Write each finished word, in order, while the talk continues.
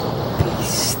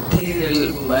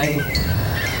fill my...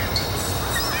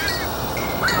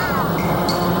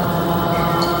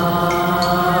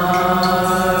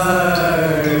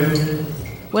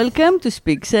 Welcome to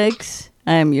Speak Sex.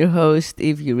 I'm your host,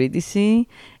 Eurydice,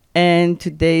 and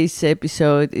today's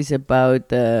episode is about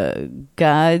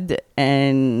God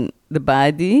and the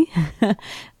body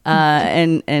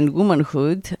and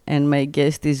womanhood. And my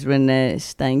guest is Rene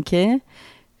Steinke.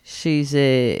 She's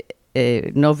a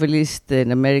novelist,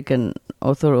 an American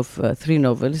author of 3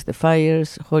 novels, The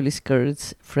Fires, Holy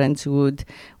Skirts, Friendswood.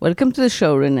 Welcome to the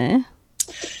show, Rene.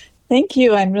 Thank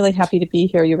you. I'm really happy to be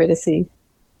here, Eurydice.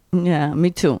 Yeah, me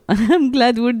too. I'm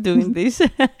glad we're doing this.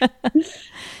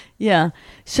 Yeah.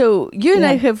 So you and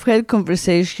I have had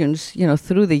conversations,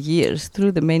 through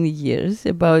the many years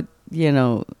about,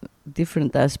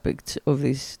 different aspects of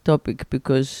this topic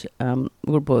because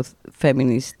we're both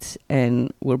feminists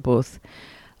and we're both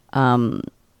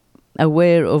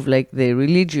aware of the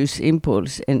religious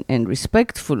impulse and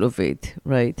respectful of it,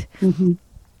 right? Mm-hmm.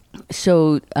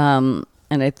 So, and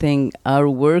I think our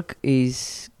work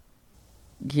is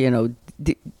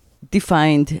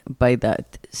defined by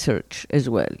that search as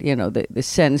well. The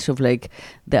sense of the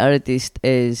artist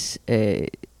as a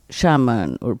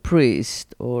shaman or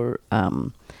priest or,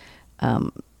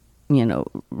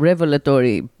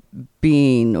 revelatory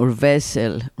being or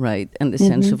vessel, right? And the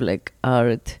sense of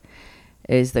art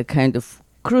as the kind of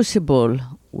crucible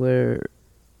where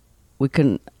we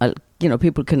can,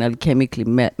 people can alchemically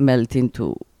melt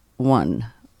into one,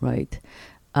 right?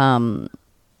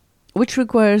 Which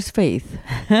requires faith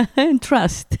and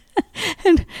trust.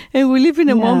 and we live in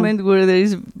a moment where there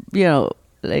is,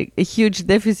 a huge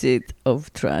deficit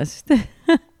of trust.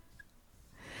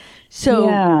 So,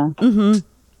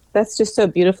 that's just so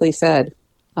beautifully said.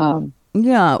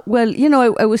 Yeah, well,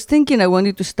 I was thinking I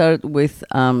wanted to start with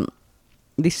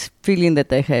this feeling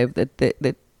that I have that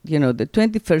the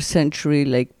 21st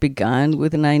century began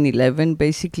with 9/11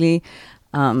 basically,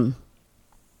 and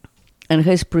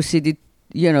has proceeded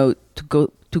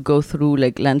to go through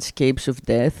landscapes of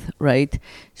death, right?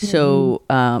 So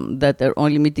that are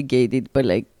only mitigated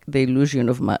by the illusion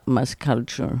of mass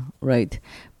culture, right?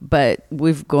 But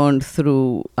we've gone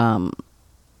through a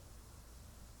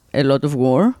lot of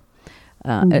war,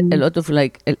 a lot of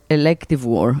elective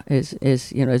war, as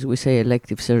we say,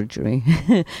 elective surgery.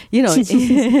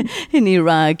 In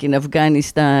Iraq, in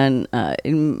Afghanistan,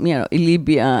 in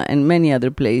Libya, and many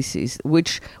other places.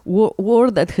 Which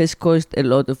war that has caused a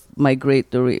lot of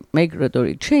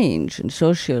migratory change and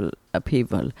social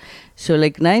upheaval. So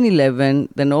 9/11,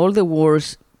 then all the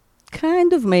wars,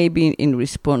 kind of maybe in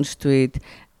response to it,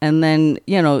 and then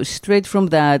straight from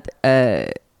that.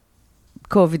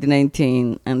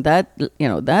 COVID-19 and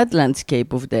that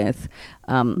landscape of death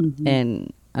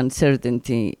and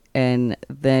uncertainty, and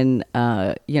then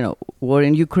war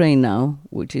in Ukraine now,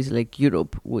 which is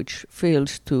Europe, which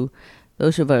feels to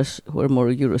those of us who are more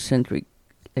Eurocentric,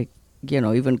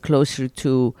 even closer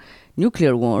to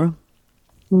nuclear war.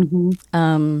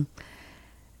 And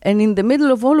in the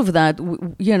middle of all of that,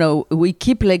 we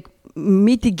keep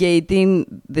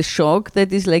mitigating the shock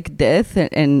that is death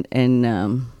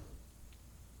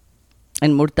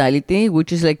and mortality,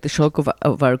 which is the shock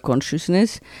of our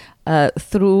consciousness,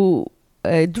 through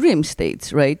dream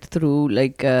states, right? Through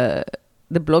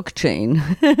the blockchain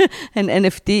and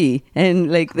NFT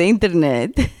and the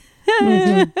internet.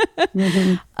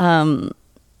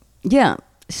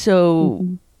 So...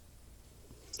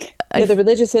 the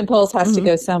religious impulse has to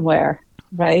go somewhere,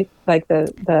 right?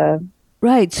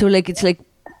 Right, so it's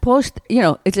post,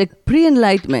 it's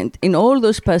pre-enlightenment in all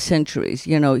those past centuries.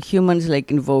 Humans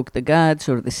invoke the gods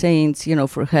or the saints,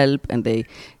 for help, and they,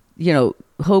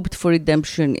 hoped for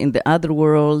redemption in the other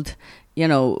world,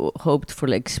 hoped for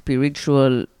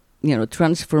spiritual,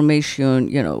 transformation,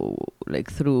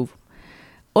 through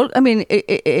all. I mean,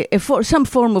 for some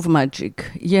form of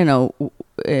magic,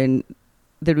 and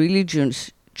the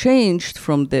religions changed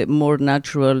from the more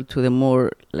natural to the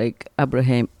more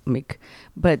Abrahamic,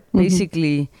 but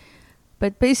basically,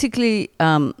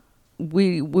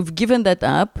 we've given that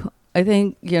up. I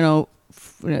think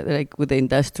with the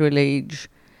industrial age,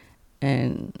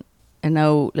 and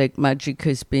now magic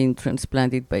has been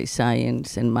transplanted by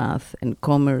science and math and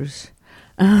commerce,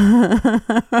 and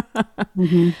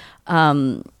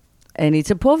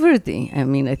it's a poverty. I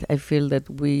mean, I feel that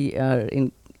we are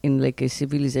in a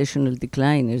civilizational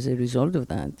decline as a result of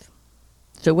that.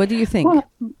 So what do you think?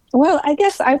 Well, I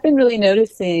guess I've been really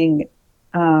noticing,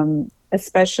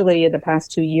 especially in the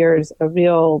past 2 years, a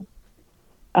real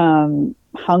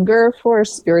hunger for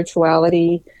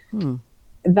spirituality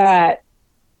that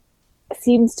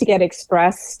seems to get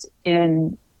expressed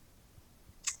in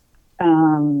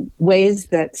ways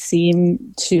that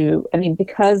seem to, I mean,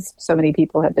 because so many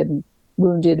people have been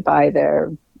wounded by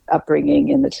their upbringing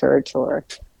in the church, or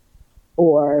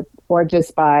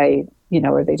just by,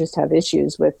 or they just have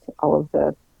issues with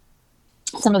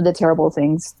some of the terrible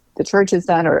things the church has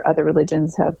done or other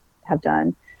religions have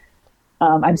done.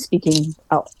 I'm speaking,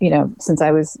 since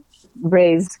I was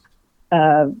raised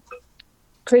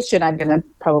Christian, I'm going to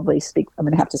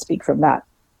have to speak from that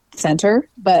center,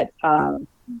 but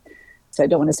so I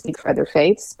don't want to speak for other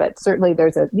faiths, but certainly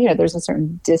there's a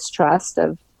certain distrust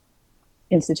of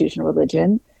institutional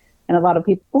religion. And a lot of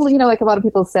people, like a lot of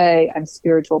people say, I'm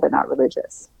spiritual but not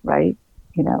religious, right?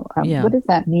 What does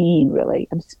that mean, really?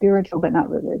 I'm spiritual but not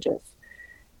religious.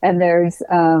 And there's,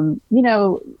 and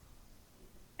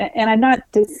I'm not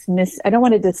I don't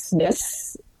want to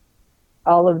dismiss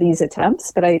all of these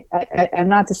attempts, but I'm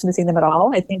not dismissing them at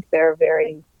all. I think they're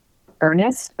very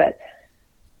earnest, but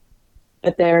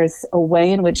there's a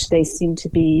way in which they seem to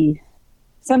be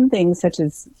some things, such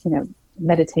as,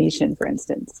 meditation, for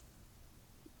instance.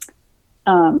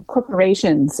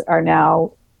 Corporations are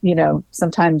now,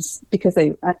 sometimes because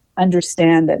they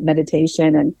understand that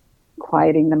meditation and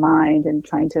quieting the mind and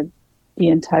trying to be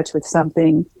in touch with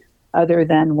something other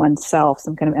than oneself,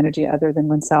 some kind of energy other than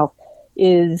oneself,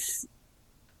 is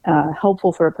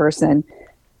helpful for a person.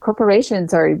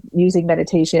 Corporations are using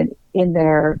meditation in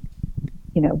their,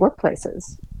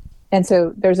 workplaces, and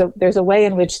so there's a way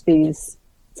in which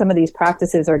some of these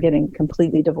practices are getting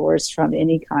completely divorced from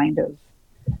any kind of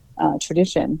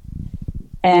tradition,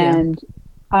 and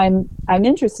I'm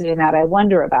interested in that. I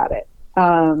wonder about it,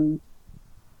 and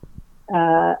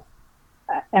I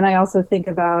also think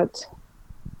about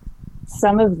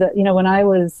some of the, when I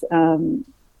was when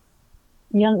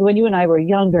you and I were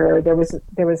younger, there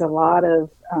was a lot of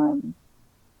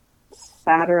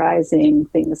satirizing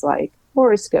things like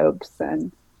horoscopes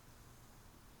and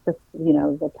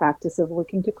the practice of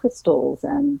looking to crystals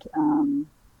and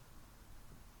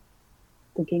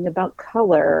thinking about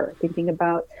color, thinking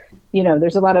about,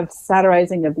 there's a lot of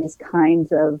satirizing of these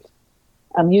kinds of,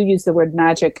 you use the word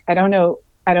magic. I don't know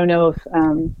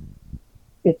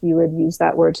if you would use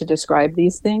that word to describe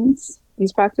these things,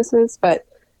 these practices, but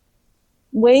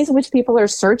ways in which people are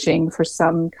searching for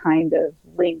some kind of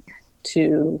link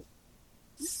to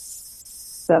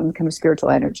some kind of spiritual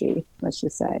energy, let's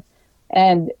just say.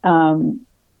 And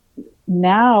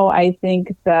now I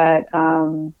think that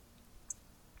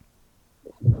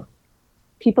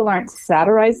people aren't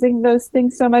satirizing those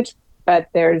things so much, but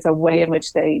there's a way in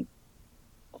which they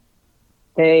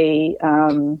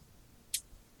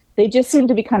just seem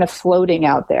to be kind of floating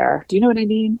out there. Do you know what I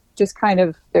mean? Just kind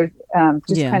of, they're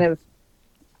kind of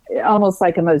almost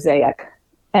like a mosaic,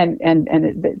 and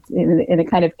in a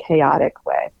kind of chaotic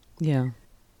way. Yeah.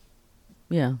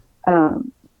 Yeah.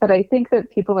 But I think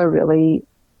that people are really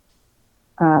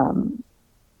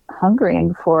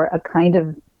hungering for a kind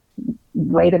of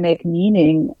way to make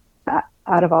meaning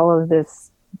out of all of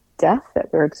this death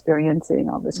that we're experiencing,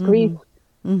 all this grief.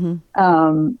 Mm-hmm.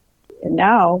 And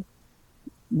now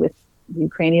with the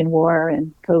Ukrainian war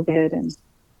and COVID and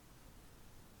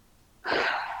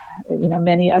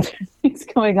many other things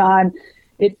going on,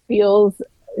 it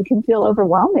can feel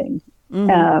overwhelming.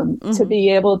 To be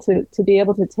able to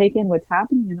take in what's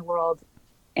happening in the world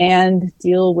and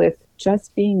deal with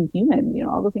just being human,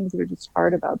 all the things that are just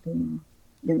hard about being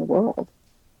in the world.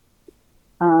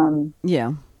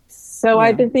 So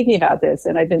I've been thinking about this,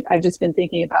 and I've just been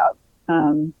thinking about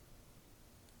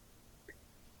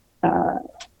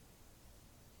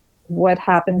what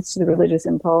happens to the religious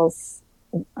impulse,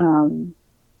 and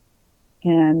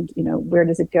where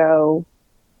does it go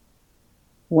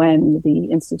when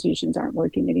the institutions aren't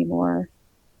working anymore.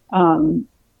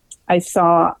 I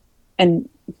saw on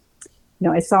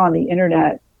the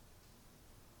internet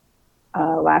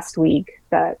last week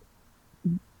that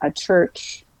a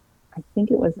church, I think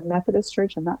it was a Methodist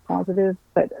church, I'm not positive,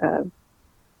 but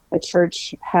a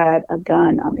church had a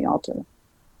gun on the altar.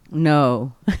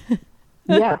 No.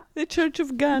 Yeah. The Church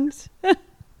of Guns.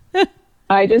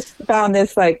 I just found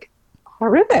this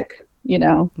horrific,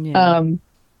 Yeah.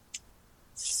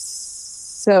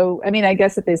 So, I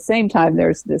guess at the same time,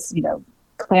 there's this,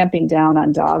 clamping down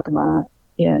on dogma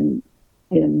in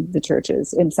the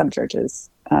churches, in some churches.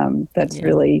 That's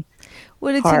really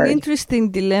well, it's hard. An interesting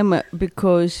dilemma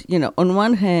because, on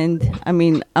one hand,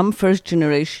 I'm first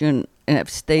generation and I've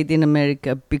stayed in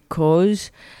America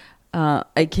because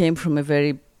I came from a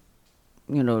very,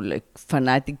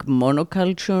 fanatic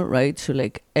monoculture, right? So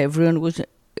everyone was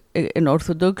an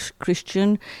Orthodox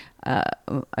Christian.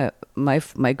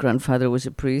 My grandfather was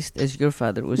a priest, as your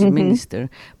father was a minister,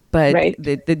 But Right.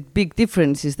 the big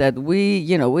difference is that we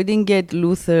didn't get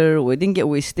Luther,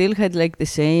 we still had like the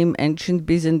same ancient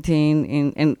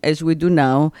Byzantine and as we do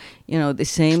now, the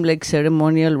same like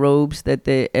ceremonial robes that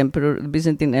the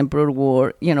Byzantine emperor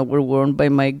wore, were worn by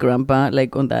my grandpa,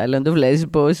 like on the island of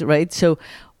Lesbos, right? So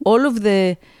all of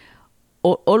the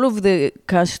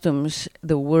customs,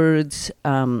 the words,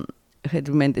 had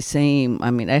remained the same.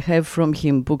 I mean, I have from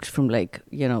him books from like,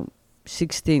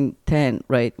 1610,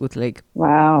 right, with like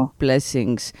Wow.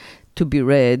 blessings to be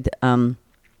read.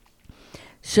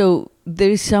 So there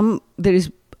is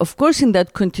of course in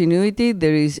that continuity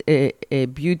there is a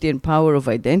beauty and power of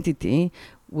identity,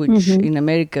 which in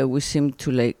America we seem to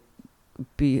like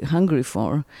be hungry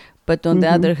for, but on the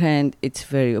other hand it's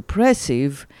very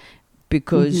oppressive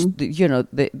because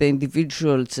the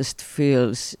individual just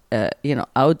feels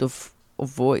out of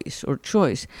voice or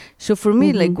choice. So for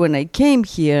me, like when I came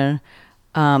here,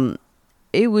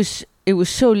 it was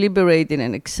so liberating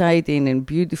and exciting and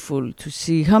beautiful to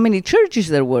see how many churches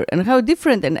there were and how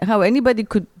different and how anybody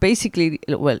could basically,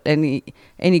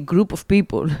 any group of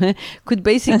people could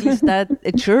basically start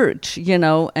a church,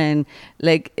 and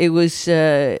like it was,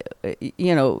 the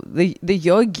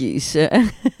yogis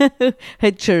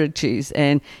had churches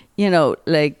and,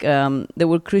 there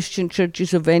were Christian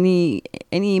churches of any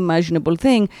imaginable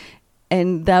thing.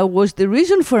 And that was the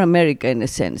reason for America, in a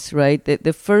sense, right?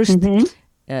 The first,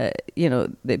 the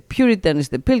Puritans,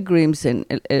 the Pilgrims, and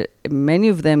many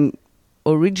of them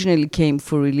originally came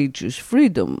for religious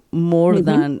freedom more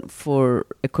than for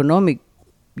economic,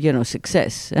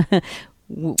 success,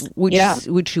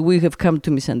 which we have come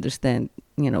to misunderstand,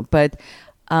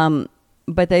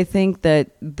 But I think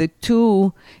that the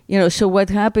two, so what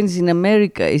happens in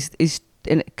America is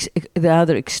the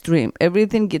other extreme.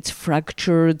 Everything gets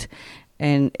fractured.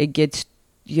 And it gets,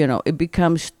 it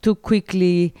becomes too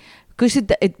quickly because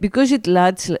it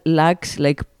lacks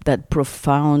like that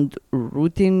profound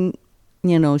rooting,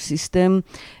 system.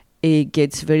 It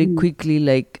gets very quickly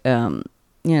like,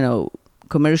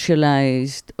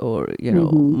 commercialized or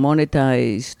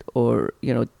monetized or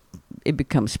it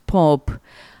becomes pop.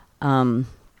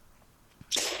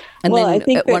 And well, then I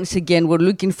think once again, we're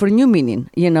looking for new meaning,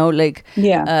 in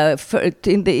the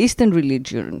Eastern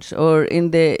religions or in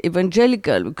the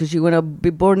evangelical, because you want to be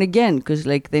born again, because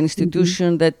like the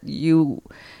institution that you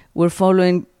were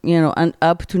following, and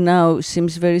up to now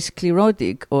seems very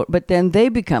sclerotic, but then they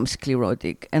become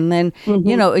sclerotic. And then,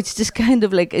 it's just kind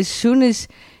of like as soon as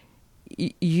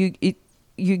you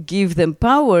give them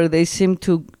power, they seem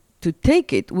to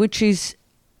take it, which is,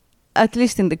 at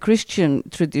least in the Christian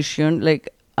tradition,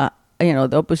 like,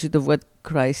 the opposite of what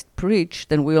Christ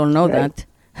preached, and we all know that.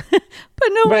 But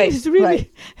no one is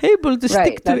really able to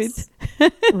stick to it.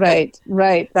 Right.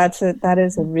 That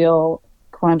is a real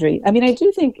quandary. I mean, I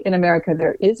do think in America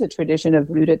there is a tradition of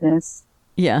rootedness.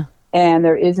 Yeah. And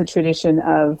there is a tradition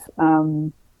of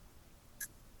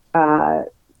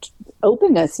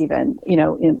openness, even.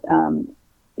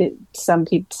 Some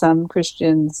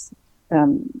Christians.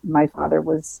 My father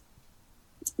was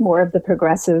more of the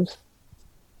progressive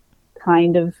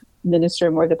kind of minister,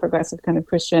 more the progressive kind of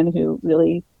Christian who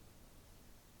really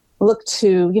looked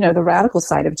to, the radical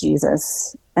side of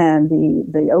Jesus and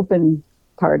the open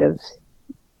part of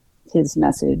his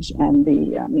message and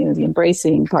the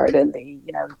embracing part and the,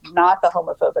 not the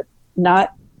homophobic,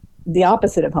 not the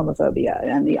opposite of homophobia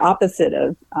and the opposite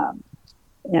of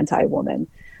anti-woman.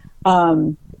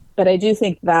 But I do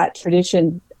think that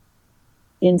tradition,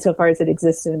 insofar as it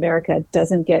exists in America,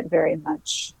 doesn't get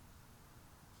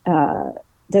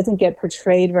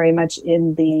portrayed very much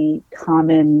in the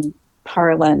common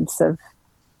parlance of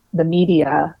the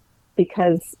media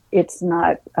because it's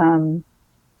not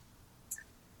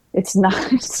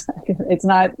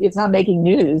making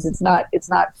news. It's not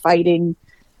fighting.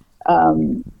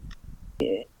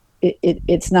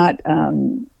 It's not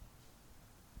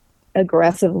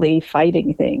aggressively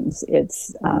fighting things.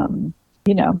 It's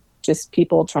just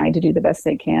people trying to do the best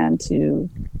they can to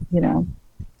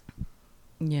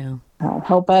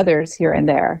help others here and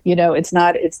there. It's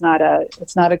not a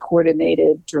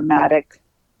coordinated, dramatic.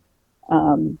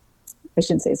 I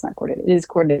shouldn't say it's not coordinated. It is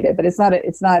coordinated, but it's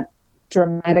not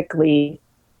dramatically,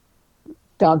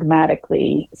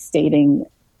 dogmatically stating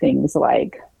things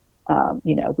like,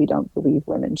 we don't believe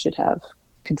women should have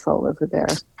control over their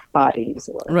bodies,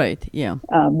 or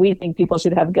we think people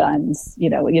should have guns.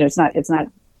 It's not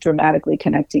dramatically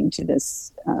connecting to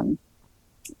this.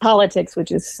 Politics,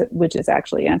 which is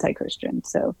actually anti-Christian.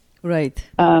 So it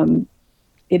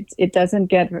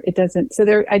doesn't. So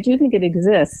there, I do think it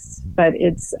exists, but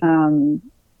it's a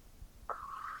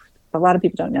lot of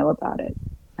people don't know about it.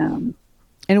 And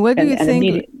what do you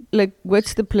think? like,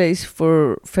 what's the place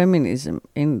for feminism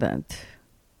in that?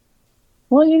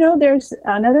 Well, there's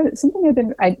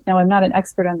something now I'm not an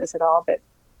expert on this at all, but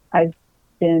I've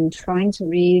been trying to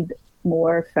read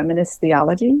more feminist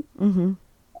theology. Mm-hmm.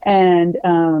 And,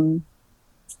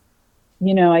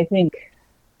 I think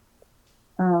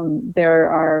there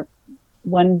are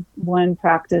one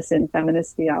practice in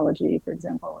feminist theology, for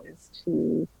example, is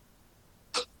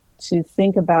to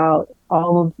think about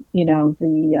all of,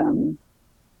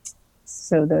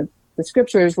 so the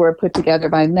scriptures were put together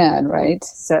by men, right?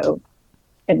 So,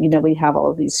 and, we have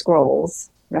all of these scrolls,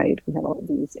 right? We have all of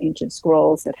these ancient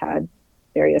scrolls that had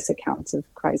various accounts of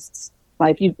Christ's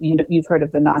life. You've heard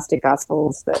of the Gnostic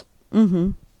Gospels that,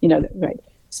 Mm-hmm. Right.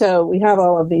 So we have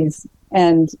all of these,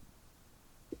 and,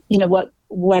 what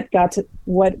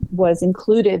was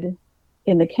included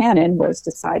in the canon was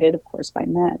decided, of course, by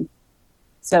men.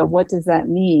 So what does that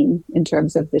mean in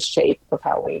terms of the shape of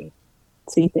how we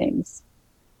see things?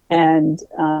 And,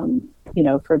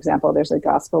 for example, there's a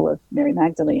Gospel of Mary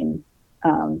Magdalene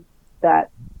that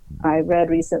I read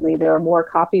recently. There are more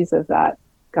copies of that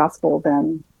Gospel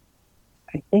than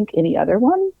I think any other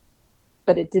one,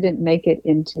 but it didn't make it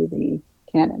into the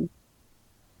canon.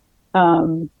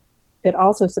 It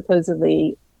also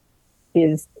supposedly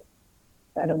is,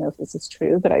 I don't know if this is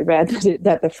true, but I read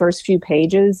that the first few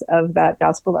pages of that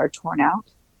Gospel are torn out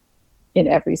in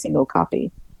every single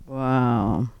copy.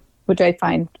 Wow. Which I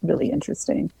find really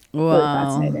interesting. Wow. Really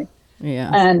fascinating. Yeah.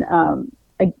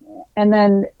 And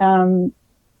then,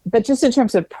 but just in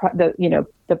terms of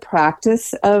the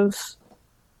practice of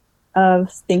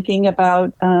thinking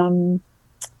about,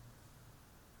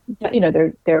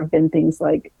 there have been things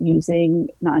like using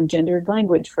non-gendered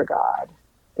language for God.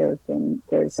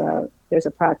 There's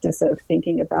a practice of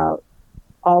thinking about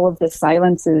all of the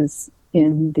silences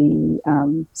in the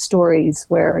stories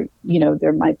where,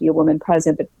 there might be a woman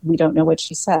present, but we don't know what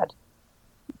she said.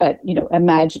 But,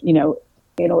 imagine,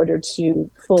 in order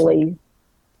to fully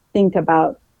think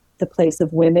about the place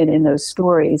of women in those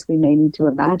stories, we may need to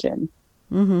imagine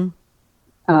Mm-hmm.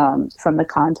 From the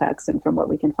context and from what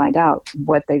we can find out,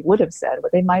 what they would have said,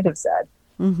 what they might have said,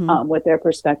 Mm-hmm. What their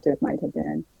perspective might have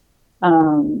been.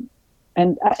 And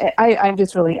I find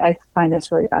this really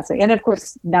fascinating. And of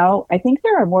course, now I think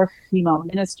there are more female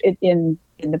ministers in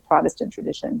the Protestant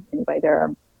tradition. Anyway, there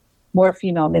are more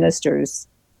female ministers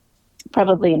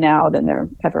probably now than there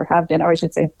ever have been, or I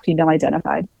should say female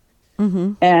identified.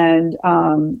 Mm-hmm. And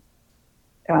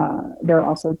there are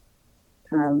also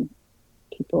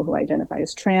people who identify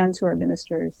as trans who are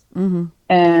ministers. Mm-hmm.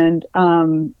 And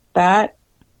that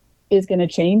is going to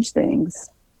change things,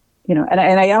 and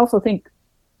I also think,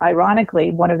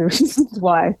 ironically, one of the reasons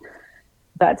why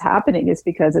that's happening is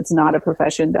because it's not a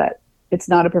profession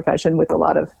with a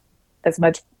lot of as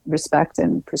much respect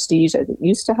and prestige as it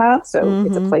used to have. So Mm-hmm.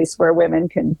 it's a place where women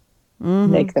can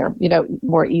Mm-hmm. make their,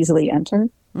 more easily enter.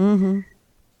 Mm-hmm.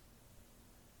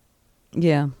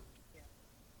 Yeah.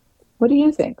 What do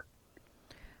you think?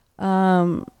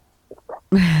 I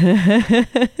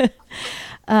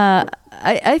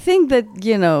think that,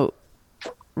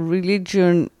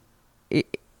 religion,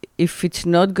 if it's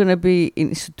not going to be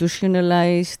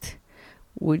institutionalized,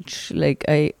 which like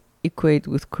I equate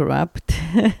with corrupt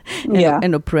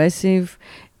and oppressive,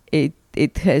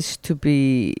 it has to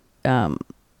be,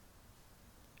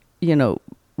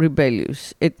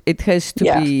 rebellious. It has to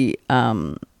be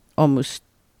almost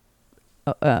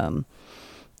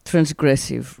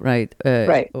transgressive, right?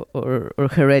 Right. Or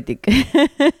heretic.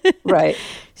 Right.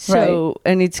 So,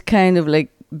 and it's kind of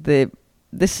like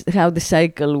this how the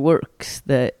cycle works.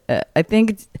 I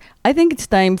think it's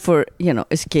time for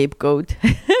a scapegoat.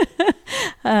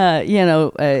 What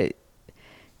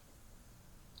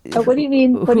do you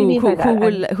mean? What do you mean by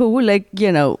that? Who will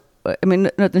I mean,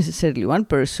 not necessarily one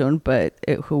person, but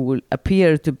who will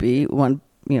appear to be one,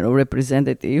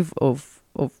 representative of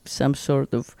some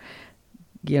sort of,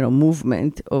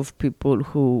 movement of people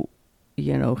who,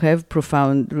 have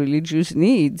profound religious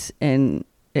needs and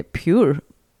pure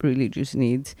religious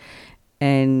needs,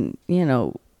 and,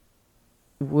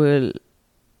 will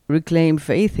reclaim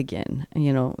faith again,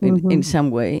 in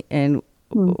some way. And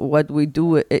what we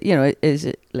do, as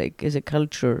a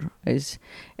culture, as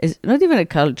not even a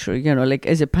culture, like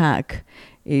as a pack,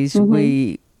 is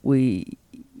we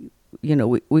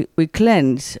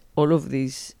cleanse all of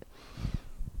these.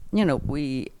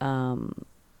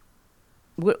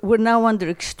 We're now under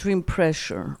extreme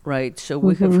pressure, right? So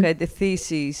we have had a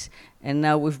thesis, and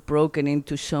now we've broken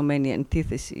into so many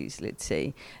antitheses, let's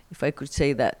say, if I could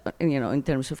say that, in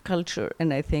terms of culture.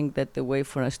 And I think that the way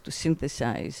for us to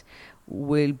synthesize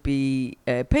will be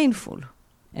painful,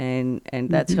 and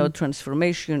that's how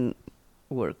transformation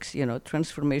works.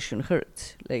 Transformation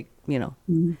hurts. Like,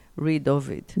 read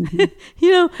Ovid.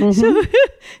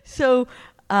 So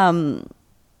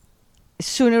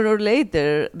sooner or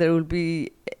later there will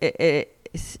be a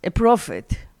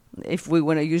prophet, if we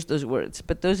want to use those words.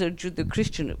 But those are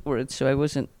Judeo-Christian words, so I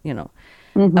wasn't, I'm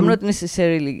not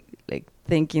necessarily like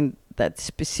thinking that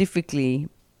specifically,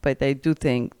 but I do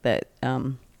think that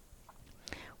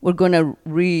we're going to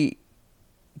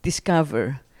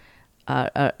rediscover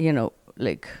our,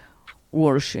 like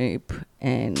worship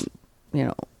and,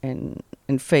 and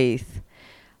faith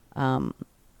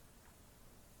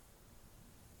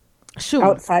soon.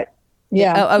 Outside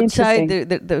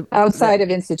the outside of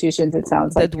institutions, it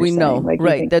sounds like that we know, like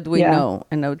right? That we know,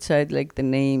 and outside like the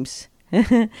names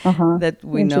that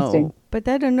we know. But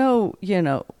I don't know,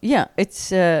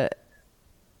 it's and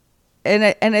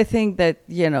I think that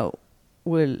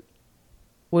we'll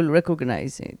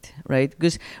recognize it, right?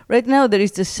 Because right now there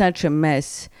is just such a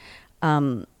mess.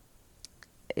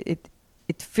 It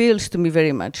feels to me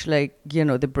very much like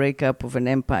the breakup of an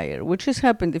empire, which has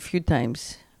happened a few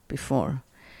times before.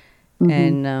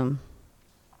 And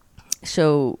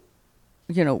so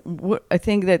I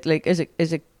think that like as a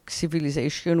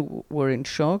civilization we're in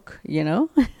shock, and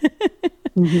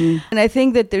I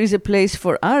think that there is a place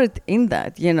for art in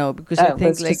that, because I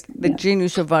think like the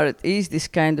genius of art is this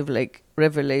kind of like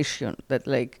revelation that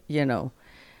like the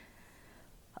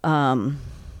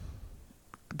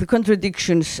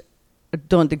contradictions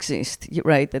don't exist,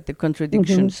 right? That the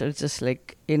contradictions are just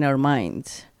like in our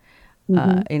minds,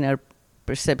 in our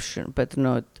perception, but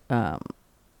not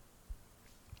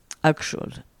actual,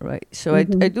 right? So I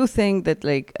do think that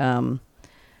like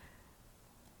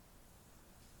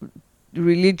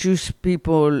religious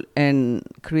people and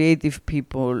creative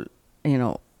people,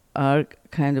 are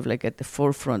kind of like at the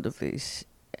forefront of this,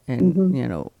 and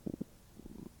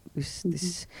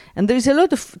this, and there is a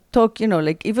lot of talk,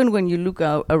 like even when you look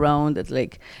around at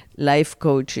like life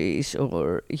coaches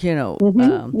or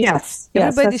yes,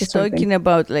 everybody's talking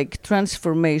about like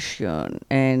transformation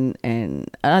and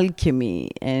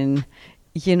alchemy, and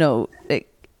like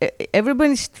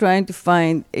everybody's trying to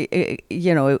find a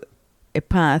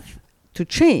path to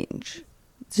change.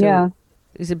 So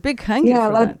there's a big hunger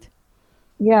for that.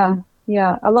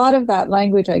 A lot of that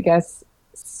language, I guess,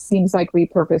 seems like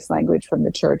repurposed language from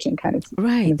the church and kind of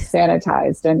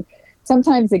sanitized, and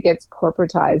sometimes it gets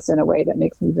corporatized in a way that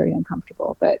makes me very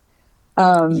uncomfortable. But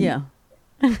I mean,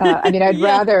 I'd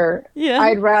rather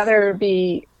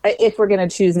be, if we're going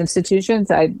to choose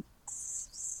institutions, I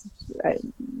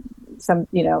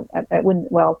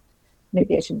wouldn't. Well,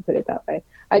 maybe I shouldn't put it that way.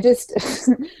 I just if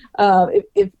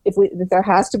there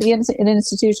has to be an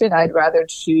institution, I'd rather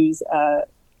choose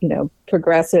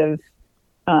progressive,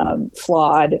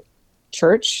 flawed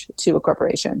church to a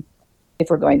corporation if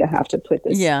we're going to have to put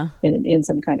this in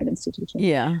some kind of institution.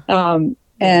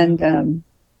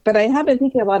 But I have been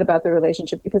thinking a lot about the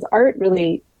relationship, because art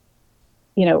really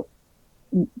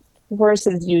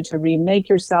forces you to remake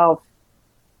yourself,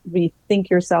 rethink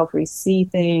yourself, re-see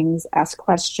things, ask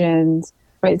questions,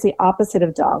 right? It's the opposite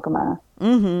of dogma,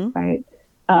 right?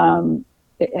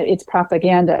 It's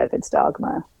propaganda if it's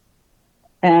dogma.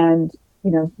 And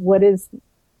what is,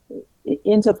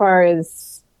 insofar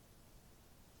as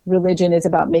religion is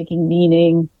about making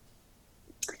meaning,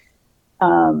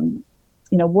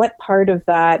 what part of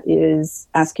that is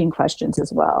asking questions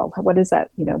as well? What is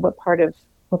that? What part of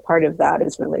that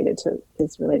is related to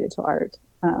art?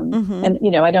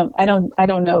 And I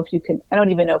don't know if you can. I don't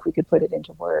even know if we could put it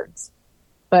into words.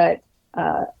 But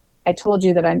I told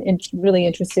you that I'm really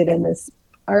interested in this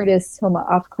artist Hilma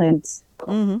af Klint,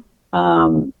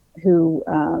 who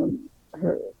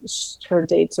her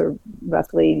dates are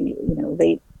roughly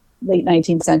late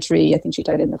 19th century. I think she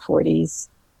died in the 40s,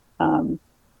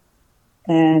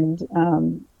 and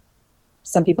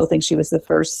some people think she was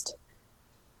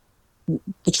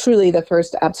truly the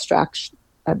first abstract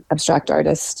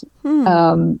artist,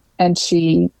 and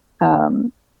she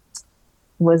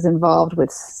was involved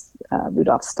with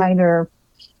Rudolf Steiner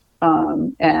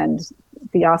and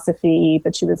Theosophy,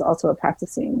 but she was also a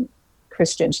practicing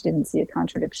Christian. She didn't see a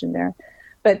contradiction there.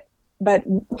 But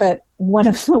one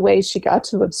of the ways she got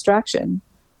to abstraction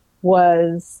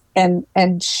was, and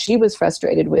she was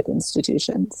frustrated with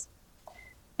institutions.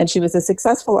 And she was a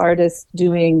successful artist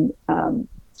doing,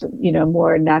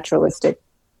 more naturalistic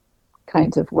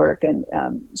kinds of work. And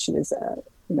she was,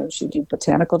 she'd do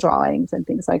botanical drawings and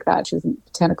things like that. She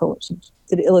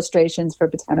did illustrations for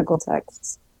botanical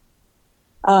texts.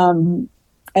 And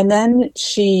then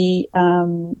she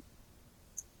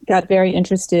got very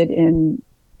interested in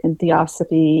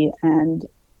theosophy and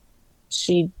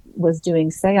she was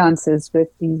doing seances with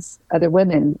these other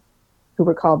women who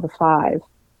were called the Five.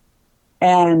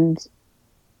 And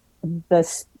the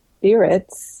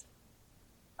spirits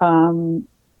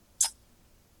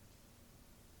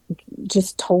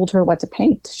just told her what to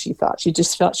paint. She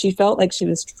felt like she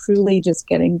was truly just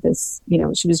getting this,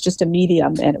 she was just a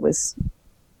medium and it was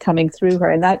coming through her.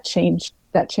 And that changed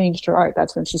her art.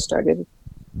 That's when she started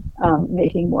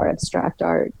making more abstract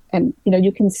art. And,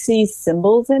 you can see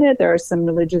symbols in it. There are some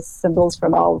religious symbols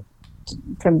from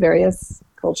various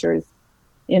cultures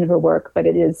in her work, but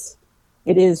it is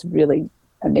really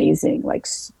amazing, like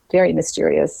very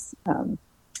mysterious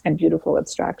and beautiful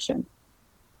abstraction.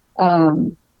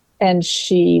 And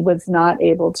she was not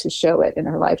able to show it in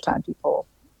her lifetime. People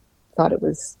thought it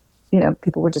was,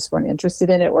 people weren't interested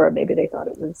in it, or maybe they thought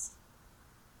it was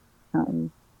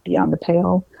beyond the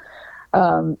pale.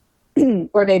 Or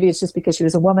maybe it's just because she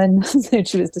was a woman and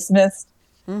she was dismissed.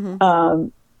 Mm-hmm.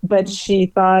 But she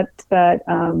thought that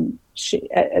she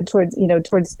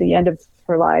towards the end of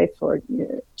her life,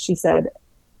 she said,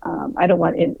 I don't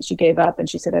want it. She gave up and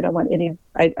she said, I don't want any,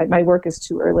 my work is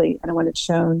too early. I don't want it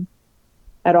shown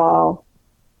at all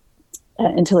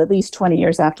until at least 20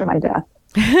 years after my death.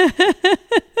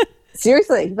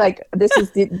 Seriously, like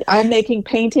I'm making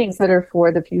paintings that are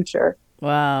for the future.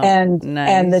 Wow. And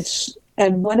nice.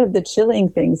 And one of the chilling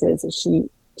things is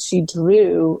she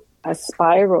drew a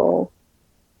spiral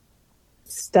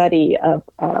study of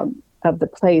the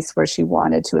place where she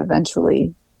wanted to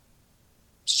eventually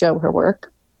show her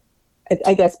work.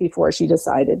 I guess before she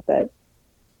decided that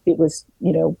it was,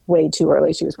 way too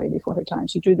early. She was way before her time.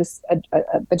 She drew this,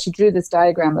 but she drew this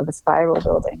diagram of a spiral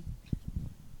building.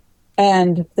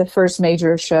 And the first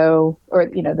major show, or,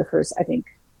 the first, I think,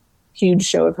 huge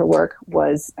show of her work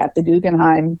was at the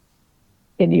Guggenheim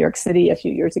in New York City a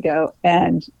few years ago.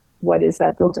 And what is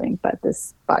that building but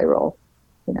this spiral,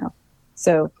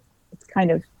 So it's kind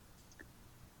of...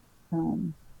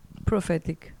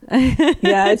 prophetic.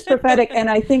 Yeah, it's prophetic. And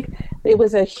I think it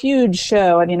was a huge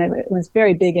show. I mean, it was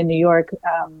very big in New York,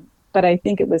 but I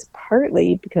think it was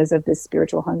partly because of this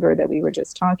spiritual hunger that we were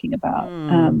just talking about.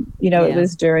 Yeah. It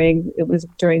was during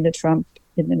the Trump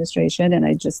administration, and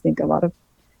I just think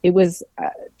it was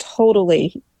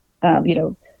totally,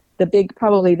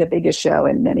 probably the biggest show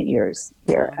in many years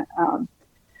here.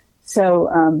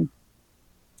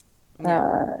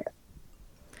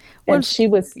 And she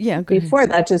was, before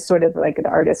that, just sort of like an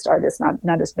artist,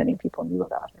 not as many people knew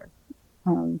about her.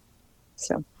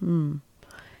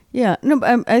 Yeah, no,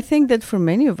 but I think that for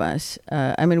many of us,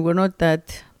 we're not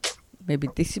that maybe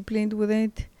disciplined with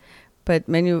it, but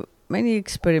many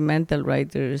experimental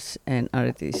writers and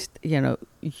artists, use,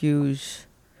 use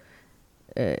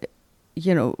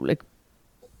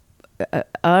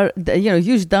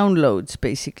downloads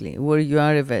basically, where you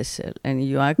are a vessel and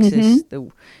you access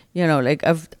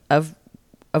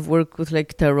I've worked with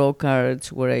like tarot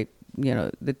cards where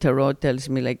the tarot tells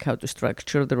me like how to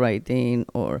structure the writing,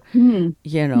 or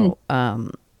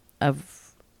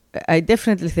I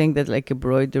definitely think that like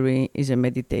embroidery is a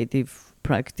meditative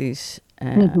practice,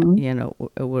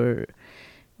 where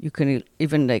you can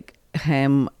even like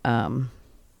hem,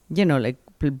 like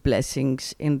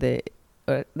blessings in the.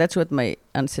 That's what my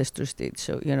ancestors did.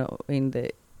 So in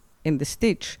the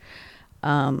stitch,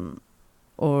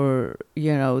 or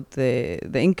the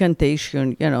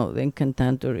incantation, the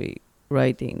incantatory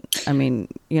writing. I mean,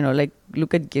 like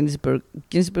look at Ginsberg.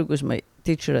 Ginsberg was my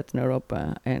teacher at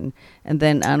Naropa, and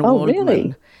then Anne Waldman.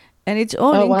 Really? And it's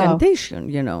all incantation,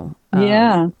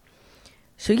 yeah.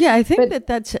 So yeah, I think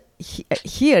that's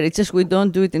here. It's just we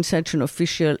don't do it in such an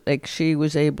official. Like she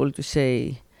was able to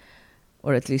say,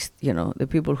 or at least the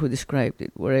people who described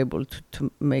it were able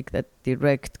to make that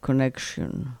direct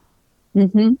connection.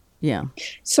 Mm-hmm. Yeah.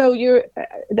 So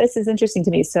this is interesting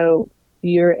to me. So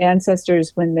your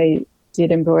ancestors, when they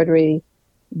did embroidery,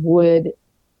 would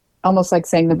almost like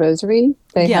saying the rosary.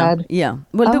 They had. Yeah.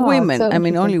 Well, the women. So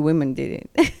only women did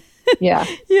it. Yeah.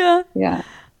 Yeah. Yeah.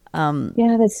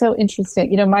 Yeah, that's so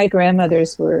interesting. My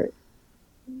grandmothers were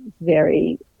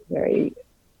very, very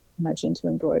much into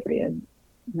embroidery, and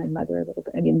my mother a little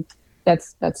bit. I mean,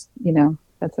 that's that's a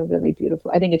really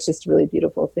beautiful. I think it's just a really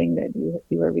beautiful thing that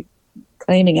you are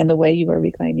reclaiming, and the way you are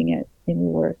reclaiming it in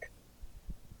your work.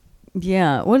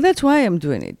 Yeah, well, that's why I'm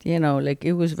doing it. Like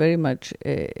it was very much.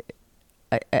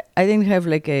 I didn't have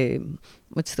like a,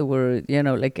 what's the word?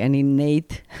 Like an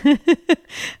innate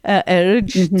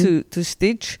urge to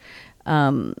stitch,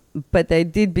 but I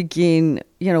did begin.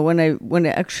 When I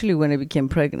became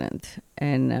pregnant,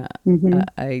 and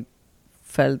I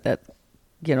felt that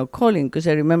calling, because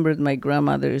I remembered my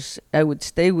grandmothers. I would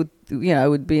stay with, I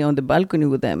would be on the balcony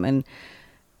with them, and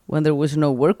when there was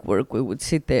no work, we would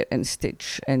sit there and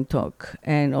stitch and talk,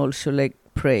 and also like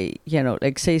pray,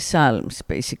 like say psalms,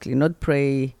 basically, not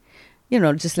pray,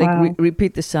 just like Wow.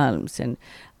 repeat the psalms. And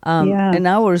Yeah. and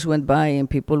hours went by, and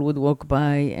people would walk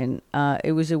by, and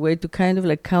it was a way to kind of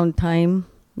like count time,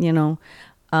 Yeah.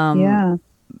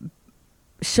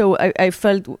 So I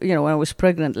felt, when I was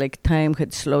pregnant, like time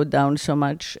had slowed down so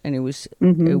much, and it was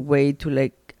a way to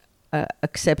like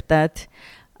accept that,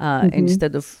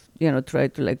 instead of, try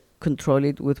to like control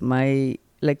it with my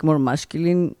like more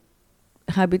masculine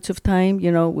habits of time,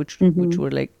 which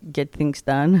were like get things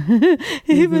done,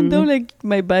 even though like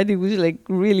my body was like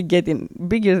really getting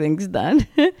bigger things done.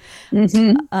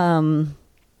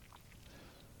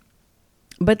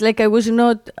 But like I was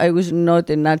not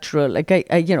a natural, like I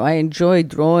enjoy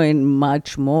drawing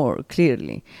much more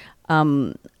clearly,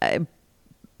 but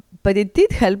it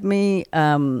did help me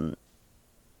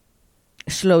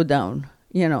slow down.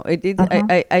 It did.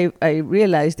 I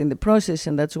realized in the process,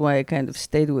 and that's why I kind of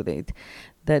stayed with it,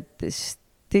 that the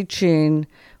stitching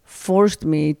forced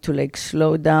me to like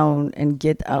slow down and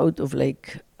get out of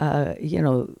like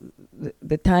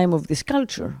the time of this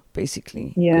culture,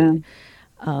 basically. Yeah.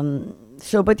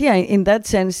 So, but yeah, in that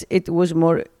sense, it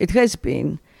has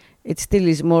been, it still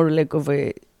is more like of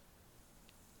a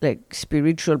like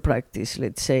spiritual practice,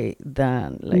 let's say,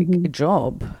 than like a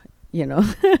job,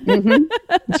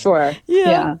 Sure.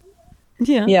 Yeah.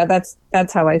 Yeah.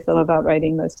 That's how I feel about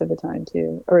writing most of the time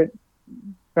too, or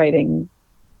writing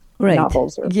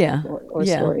novels or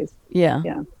stories. Yeah.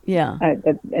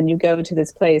 And you go to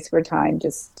this place where time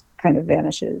just kind of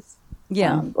vanishes.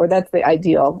 Yeah. Or that's the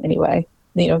ideal anyway.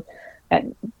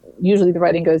 And usually the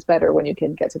writing goes better when you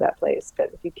can get to that place.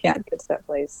 But if you can't get to that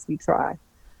place, you try.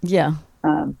 Yeah.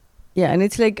 And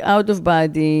it's like out of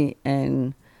body,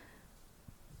 and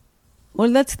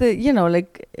well, that's the,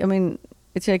 like, I mean,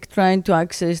 it's like trying to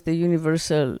access the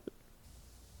universal,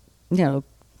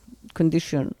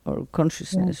 condition or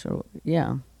consciousness, or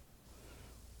yeah,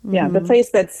 the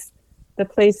place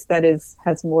that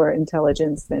has more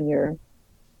intelligence than your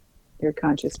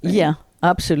conscious brain. Yeah,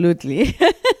 absolutely.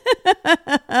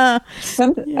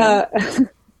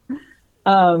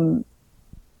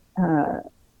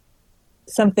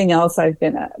 Something else I've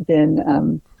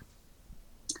been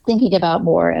thinking about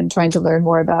more and trying to learn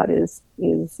more about is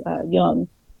Jung,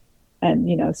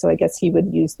 and so I guess he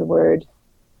would use the word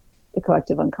the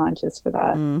collective unconscious for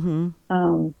that.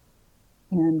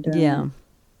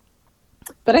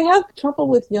 But I have trouble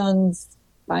with Jung's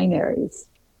binaries.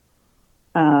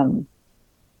 I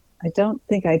don't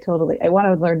think I want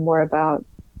to learn more about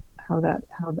how that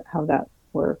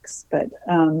works, but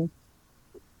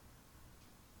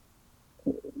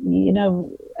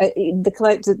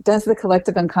does the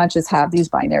collective unconscious have these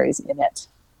binaries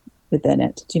within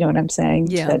it? Do you know what I'm saying?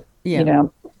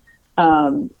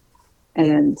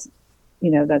 And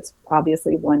that's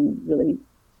obviously one really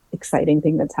exciting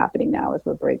thing that's happening now as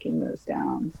we're breaking those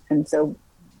down. And so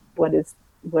what does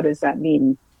that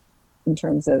mean in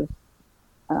terms of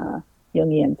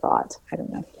Jungian thought? I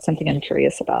don't know. Something I'm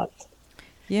curious about.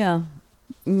 Yeah,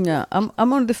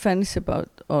 I'm on the fence about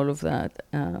all of that,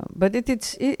 but it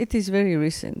is very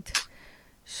recent,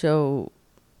 so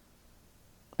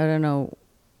I don't know.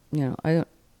 I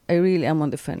really am on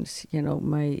the fence.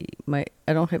 My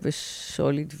I don't have a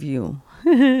solid view.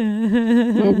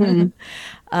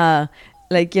 I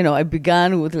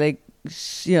began with like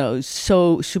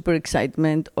so super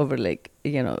excitement over like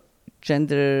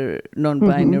gender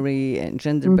non-binary and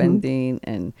gender bending,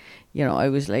 and I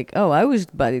was like, oh, I was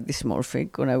body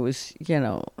dysmorphic when I was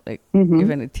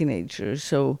even a teenager,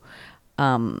 so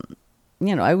I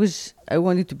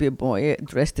wanted to be a boy,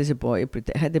 dressed as a boy,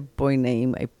 had a boy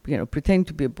name, I pretend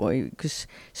to be a boy, because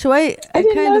I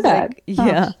didn't kind know of that.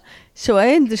 like so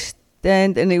I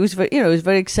understand, and it was very it was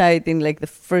very exciting, like the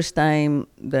first time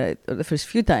or the first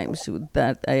few times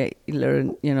that I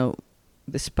learned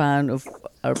the span of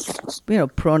our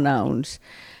pronouns,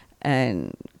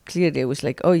 and clearly I was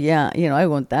like, oh yeah, I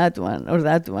want that one or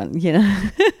that one,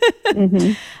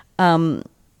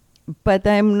 but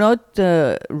I'm not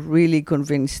really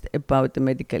convinced about the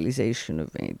medicalization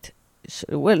of it. So,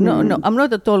 no, I'm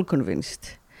not at all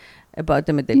convinced about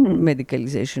the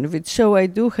medicalization of it. So I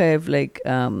do have like,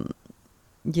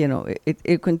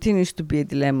 it continues to be a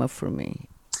dilemma for me.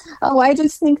 Oh, I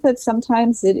just think that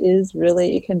sometimes it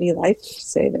can be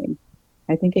life-saving.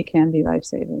 I think it can be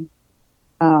life-saving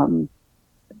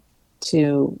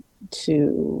to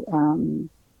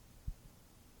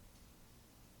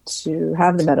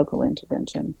have the medical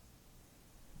intervention.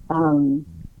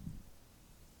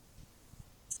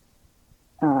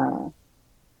 Yeah.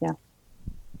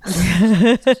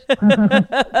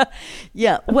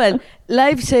 Yeah, well,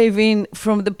 life-saving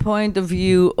from the point of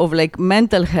view of like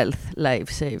mental health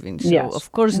life-saving. So Yes.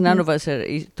 of course none of us are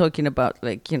talking about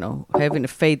like, having a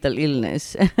fatal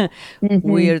illness. We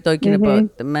Mm-hmm. are talking Mm-hmm.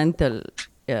 about the mental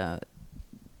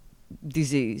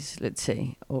disease, let's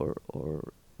say, or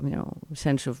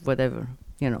sense of whatever,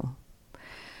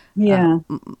 Yeah.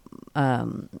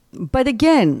 but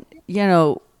again,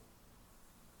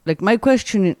 like my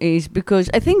question is, because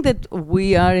I think that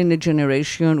we are in a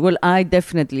generation, well, I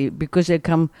definitely, because I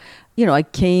came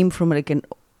from like an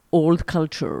old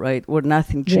culture, right, where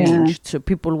nothing Yeah. changed. So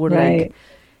people were Right. like,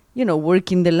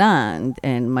 working the land,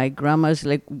 and my grandmas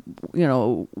like,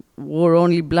 were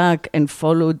only black and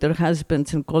followed their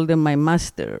husbands and called them my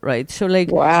master, right? So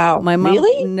like, Wow. my mom,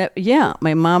 Really?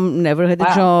 my mom never had a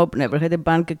Wow. job, never had a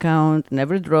bank account,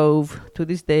 never drove to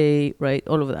this day, right?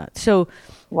 All of that. So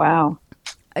Wow.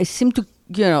 I seem to,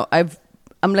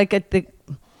 I'm like at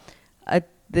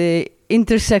the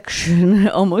intersection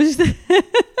almost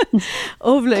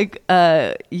of like,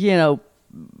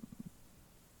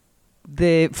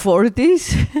 the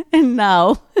 40s and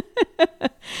now,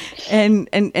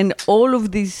 and all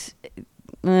of these,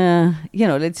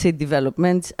 let's say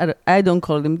developments. I don't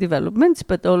call them developments,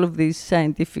 but all of these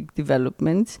scientific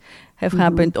developments have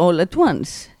happened all at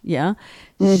once. Yeah.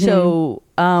 So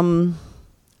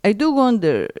I do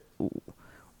wonder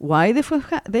why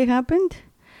they happened.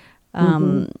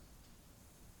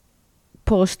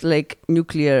 Post like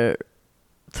nuclear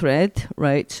threat,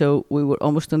 right? So we were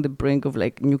almost on the brink of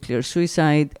like nuclear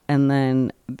suicide, and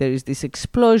then there is this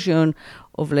explosion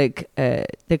of like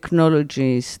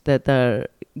technologies that are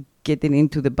getting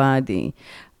into the body.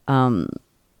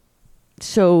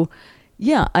 So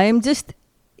yeah, I am just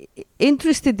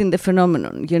interested in the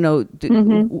phenomenon.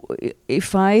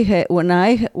 If I had when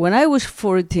I was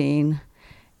 14,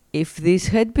 if this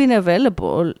had been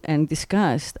available and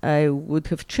discussed, I would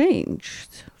have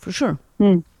changed for sure.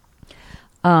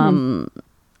 I mean,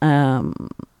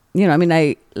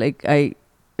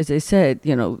 as I said,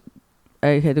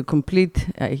 I had a complete,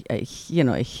 I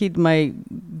hid my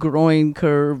groin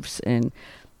curves and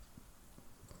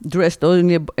dressed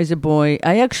only as a boy.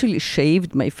 I actually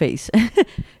shaved my face,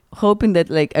 hoping that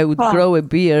like I would grow a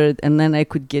beard and then I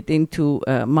could get into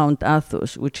Mount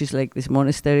Athos, which is like this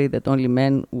monastery that only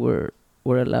men were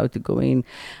allowed to go in.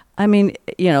 I mean,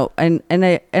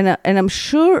 and I'm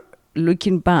sure,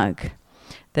 looking back,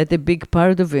 that a big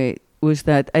part of it was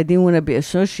that I didn't want to be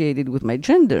associated with my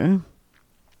gender.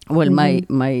 Well,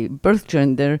 my birth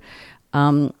gender.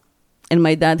 And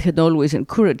my dad had always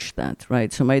encouraged that,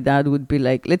 right? So my dad would be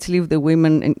like, let's leave the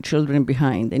women and children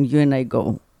behind, and you and I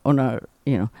go on our,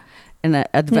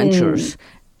 adventures.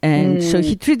 And so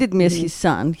he treated me as his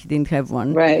son. He didn't have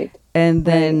one. Right. And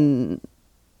then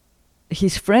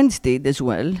his friends did as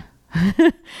well.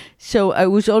 So I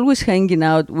was always hanging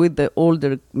out with the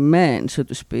older men, so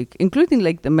to speak, including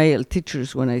like the male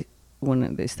teachers when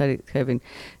they started having.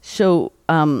 So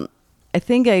I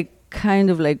think I kind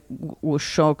of like was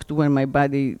shocked when my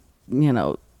body,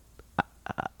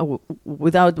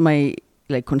 without my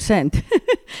like consent,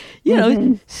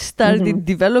 started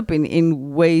developing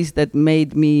in ways that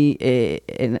made me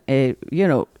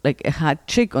like a hot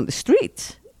chick on the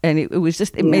streets. And it was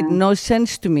just, it made no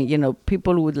sense to me.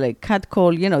 People would like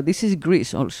catcall, this is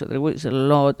Greece also. There was a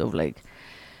lot of like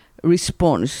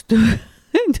response to,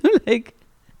 to like,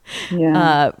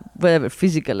 whatever,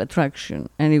 physical attraction.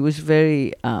 And it was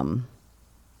very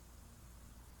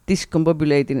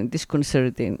discombobulating and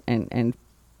disconcerting and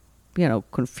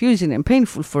confusing and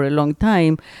painful for a long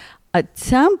time. At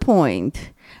some point,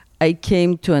 I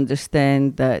came to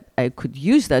understand that I could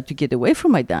use that to get away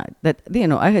from my dad. That,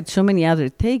 I had so many other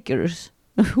takers,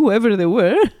 whoever they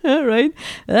were, right?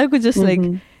 That I could just like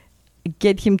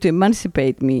get him to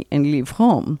emancipate me and leave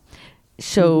home.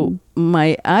 So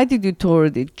my attitude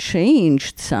toward it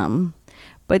changed some,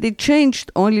 but it changed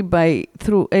only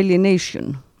through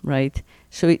alienation, right?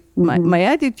 So my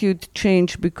attitude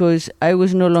changed because I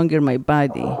was no longer my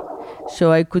body.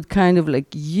 So I could kind of like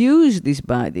use this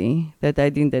body that I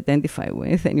didn't identify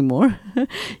with anymore,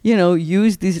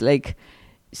 use this like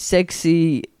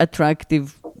sexy,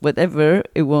 attractive, whatever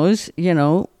it was,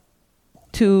 to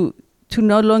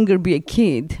no longer be a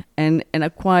kid and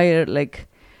acquire like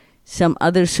some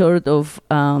other sort of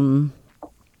some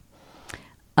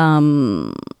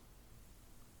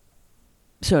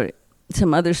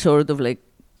other sort of like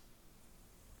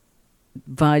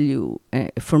value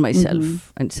for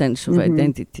myself and sense of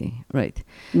identity, right?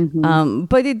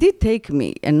 But it did take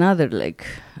me another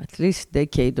at least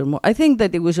decade or more. I think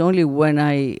that it was only when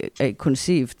I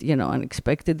conceived,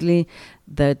 unexpectedly,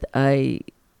 that I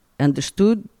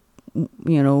understood,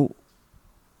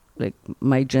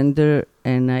 my gender,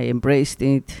 and I embraced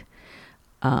it,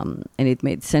 and it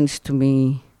made sense to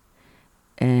me,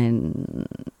 and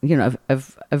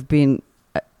I've been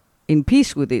in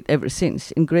peace with it ever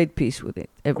since, in great peace with it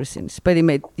ever since. But it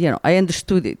made, I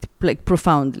understood it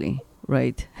profoundly,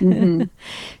 right?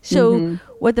 So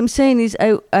what I'm saying is,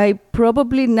 I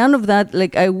probably none of that.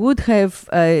 I would have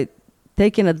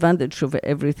taken advantage of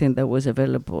everything that was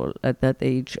available at that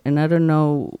age, and I don't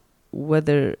know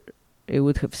whether it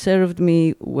would have served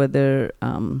me, whether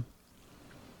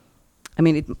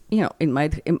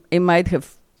it might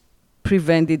have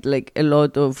prevented a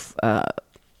lot of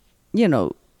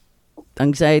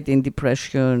anxiety and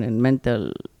depression and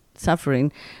mental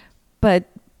suffering, but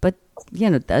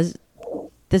does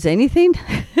anything?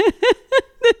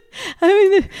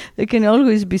 There can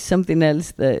always be something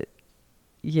else that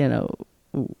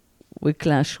we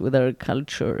clash with our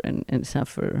culture and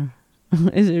suffer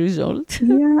as a result.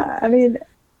 Yeah,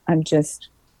 I'm just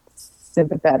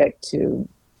sympathetic to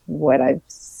what I've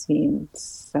seen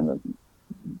some of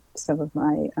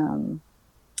my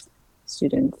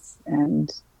students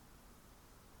and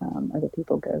other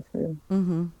people go through.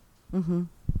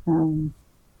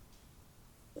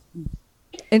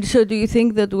 And so do you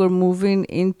think that we're moving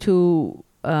into,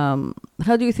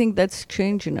 how do you think that's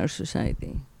changing our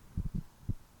society?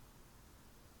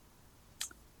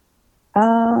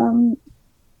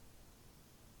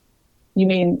 You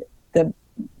mean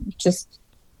just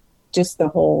the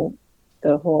whole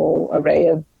array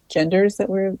of genders that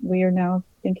we are now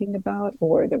thinking about,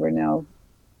 or that we're now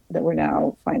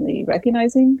finally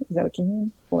recognizing? Is that what you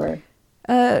mean? Or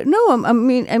no, I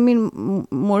mean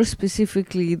more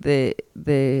specifically the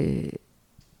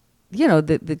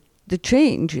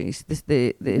changes,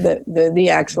 the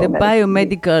actual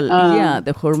biomedical,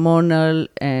 the hormonal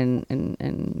and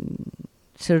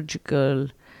surgical.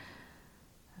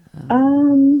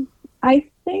 I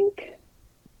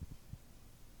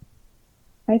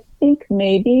think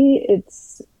maybe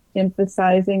it's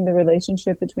emphasizing the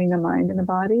relationship between the mind and the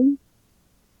body.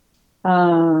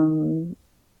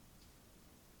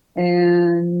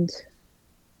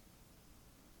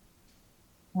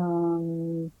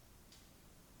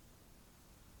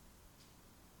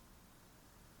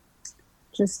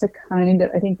 Just a kind of,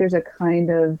 I think there's a kind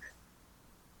of,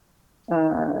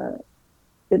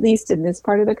 at least in this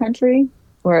part of the country,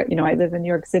 where, I live in New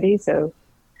York City, so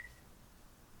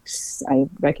I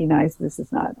recognize this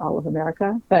is not all of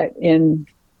America, but in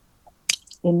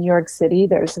New York City,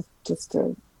 there's I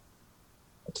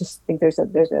just think there's a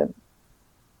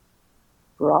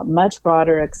much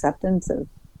broader acceptance of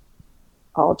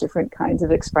all different kinds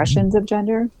of expressions of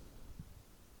gender.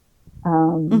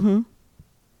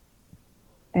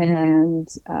 And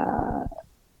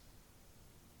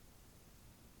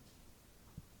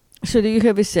so do you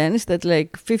have a sense that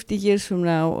 50 years from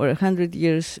now or 100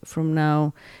 years from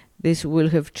now, this will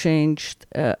have changed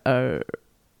our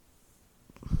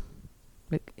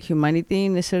humanity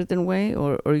in a certain way,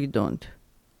 or you don't?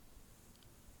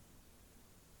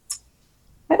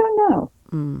 I don't know.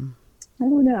 I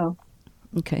don't know.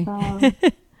 Okay.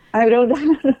 I don't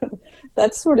know.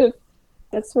 That's sort of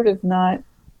not.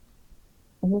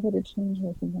 Will it change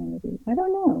our humanity? I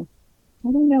don't know.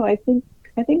 I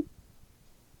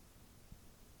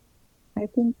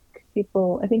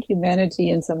think humanity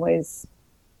in some ways,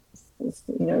 there's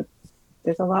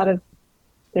a lot of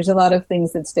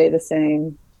things that stay the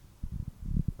same.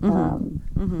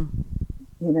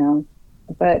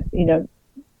 But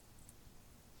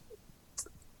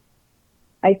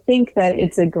I think that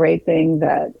it's a great thing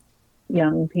that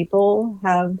young people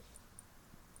are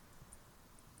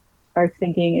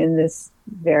thinking in this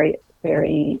very,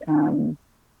 very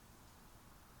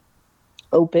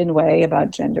open way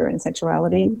about gender and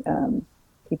sexuality.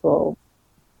 People,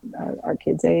 our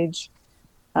kids' age,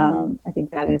 I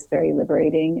think that is very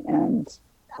liberating and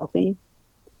healthy.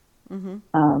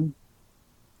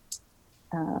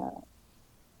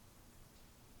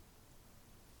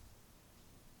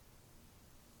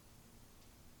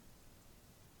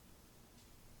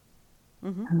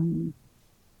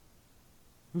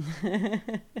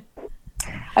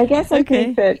 I guess I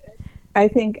think that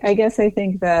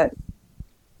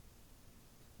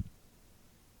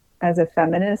as a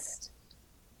feminist,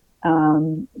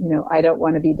 I don't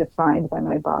want to be defined by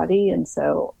my body, and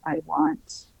so I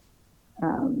want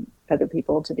other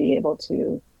people to be able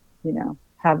to,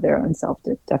 have their own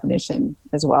self-definition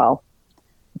as well.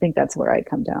 I think that's where I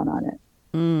come down on it.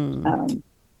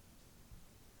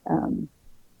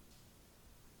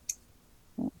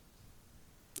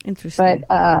 Interesting.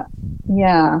 But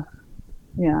yeah.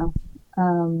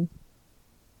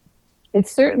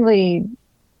 It's certainly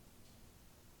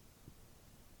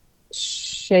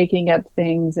shaking up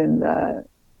things in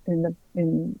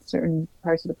certain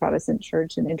parts of the Protestant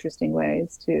church in interesting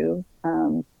ways too.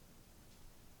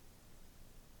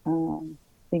 I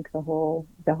think the whole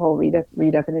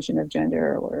redefinition of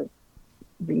gender, or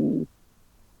the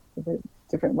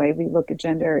different way we look at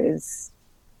gender is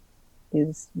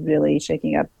really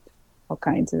shaking up all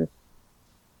kinds of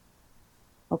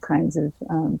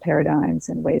paradigms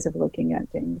and ways of looking at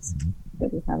things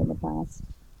that we have in the past.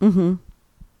 Mm-hmm.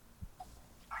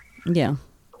 Yeah.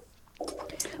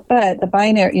 But the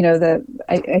binary,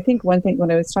 I think one thing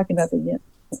when I was talking about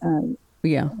the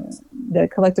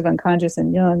collective unconscious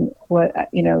in Jung,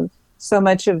 so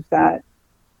much of that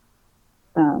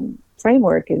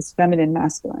framework is feminine,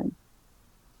 masculine,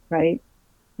 right?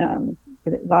 A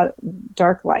lot of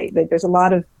dark light. There's a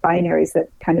lot of binaries that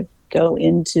kind of go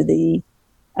into the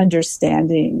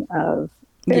understanding of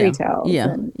fairy tales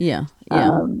and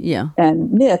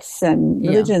myths and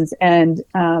religions. And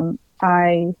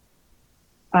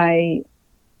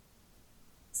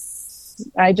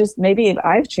I just, maybe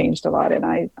I've changed a lot, and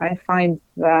I find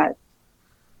that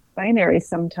binary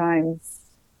sometimes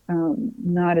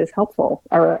not as helpful,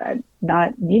 or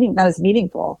not as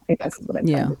meaningful, I guess is what I'm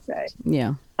trying to say.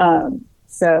 Yeah.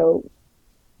 So,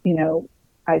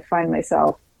 I find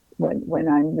myself when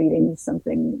I'm reading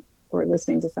something or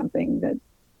listening to something that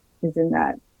is in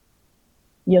that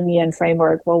Jungian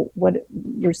framework, well, what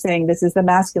you're saying, this is the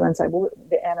masculine side. Well,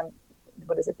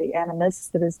 what is it? The animus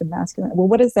that is the masculine. Well,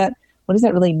 what does that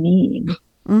really mean?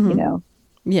 Mm-hmm.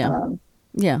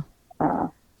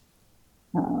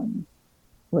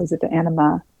 What is it? The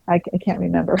anima? I can't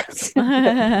remember. But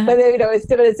it's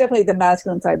definitely the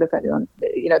masculine side. The feminine.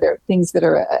 There are things that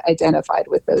are identified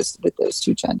with those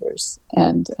two genders,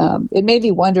 and it made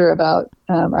me wonder about: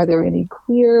 are there any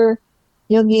queer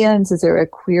Jungians? Is there a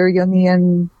queer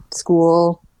Jungian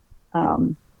school?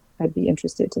 I'd be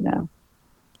interested to know.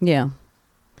 Yeah.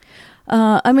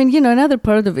 Another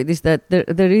part of it is that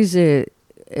there is a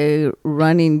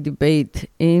running debate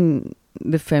in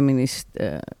the feminist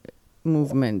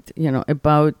movement,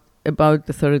 about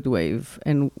the third wave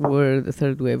and where the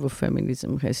third wave of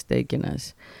feminism has taken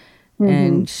us. Mm-hmm.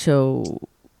 And so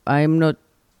I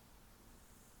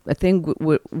think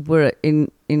we're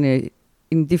in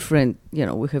different,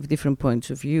 we have different points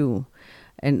of view.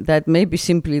 And that may be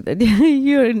simply that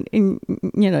you're in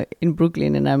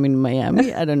Brooklyn and I'm in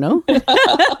Miami. I don't know.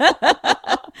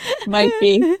 Might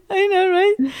be. I know,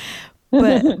 right?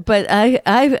 But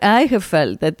I have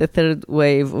felt that the third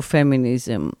wave of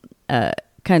feminism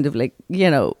kind of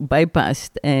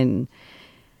bypassed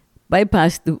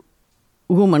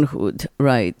womanhood,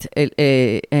 right?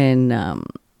 And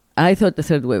I thought the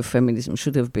third wave of feminism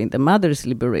should have been the mothers'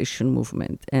 liberation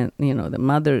movement, and the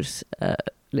mothers,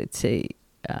 let's say,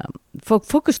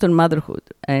 focused on motherhood,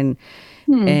 and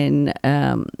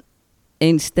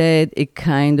instead it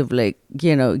kind of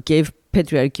gave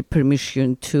patriarchy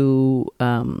permission to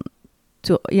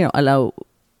allow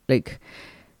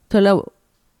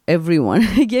everyone.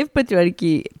 It gave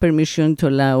patriarchy permission to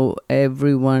allow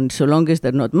everyone, so long as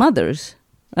they're not mothers,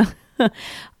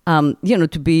 to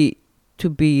be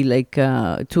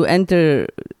to enter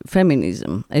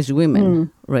feminism as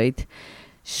women, right?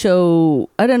 So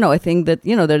I don't know. I think that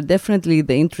there are definitely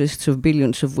the interests of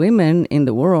billions of women in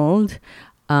the world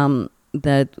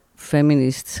that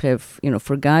feminists have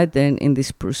forgotten in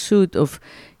this pursuit of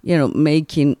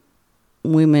making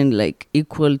women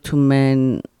equal to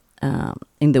men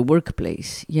in the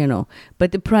workplace.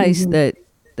 But the price that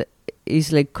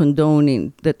is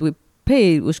condoning, that we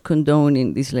paid, was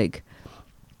condoning this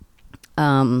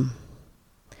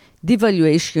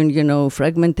devaluation,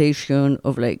 fragmentation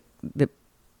of the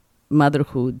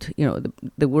motherhood,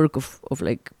 the work of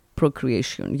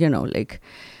procreation,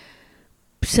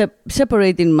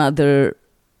 separating mother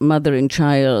and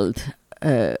child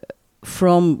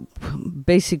from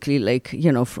basically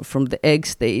from the egg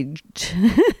stage,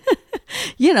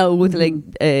 with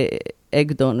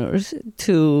egg donors,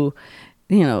 to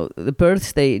the birth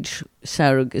stage,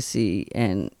 surrogacy,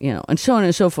 and and so on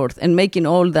and so forth, and making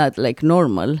all that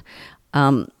normal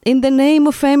in the name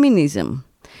of feminism.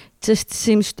 Just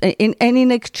seems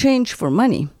in exchange for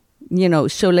money,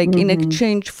 so in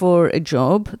exchange for a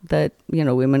job that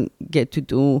women get to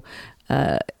do,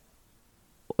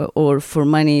 or for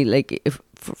money,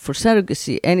 for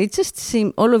surrogacy, and it just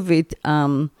seemed all of it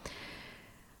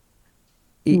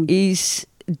is,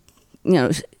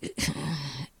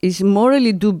 is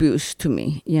morally dubious to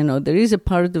me. There is a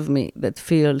part of me that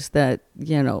feels that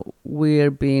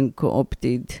we're being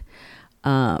co-opted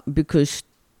because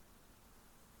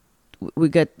we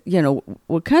got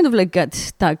we're kind of like got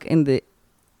stuck in the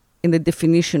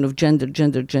definition of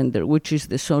gender, which is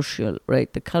the social,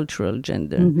 right, the cultural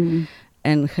gender,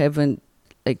 and haven't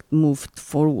like moved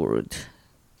forward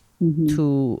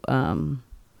to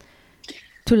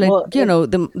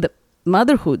the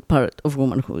motherhood part of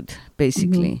womanhood,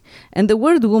 basically. And the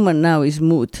word woman now is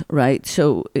moot, right?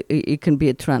 So it can be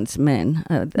a trans man.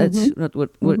 That's not what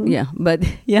yeah, but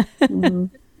yeah.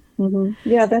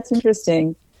 Yeah, that's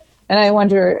interesting. And I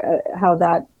wonder how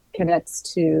that connects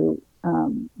to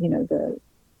the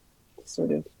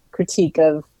sort of critique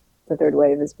of the third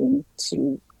wave as being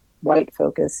too white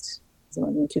focused,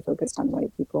 too focused on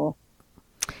white people,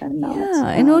 and not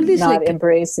and all these not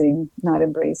embracing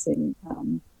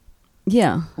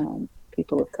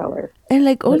people of color, and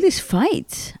like all these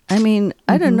fights. I mean,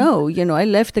 I don't know. I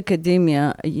left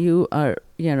academia. You are,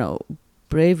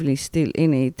 bravely still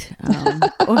in it,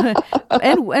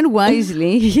 and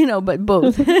wisely, but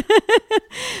both.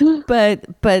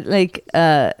 but like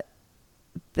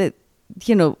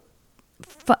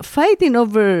fighting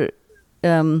over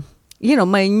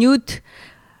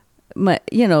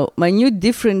minute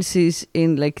differences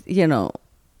in like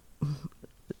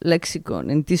lexicon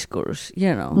and discourse.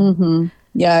 Yeah,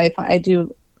 I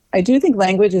do think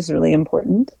language is really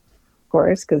important, of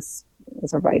course, because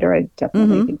as a writer, I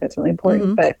definitely think that's really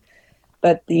important. But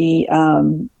the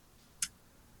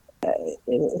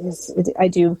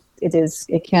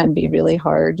it can be really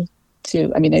hard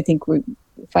to. I mean, I think we're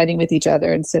fighting with each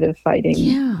other instead of fighting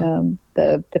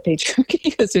the patriarchy,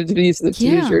 because to use the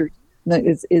future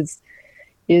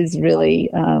is really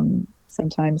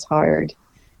sometimes hard.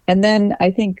 And then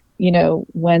I think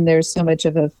when there's so much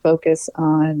of a focus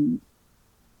on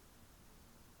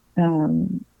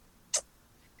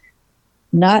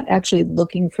not actually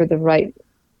looking for the right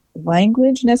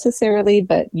language necessarily,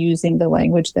 but using the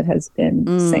language that has been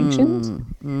sanctioned.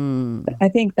 I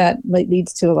think that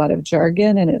leads to a lot of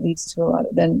jargon, and it leads to a lot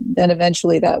of then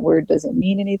eventually that word doesn't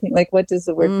mean anything. Like, what does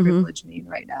the word privilege mean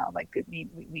right now? Like, we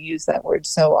use that word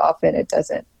so often,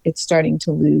 it's starting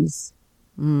to lose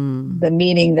the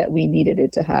meaning that we needed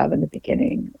it to have in the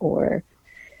beginning, or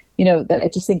that I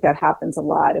just think that happens a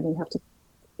lot, and we have to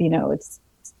it's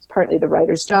partly the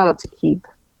writer's job to keep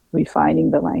refining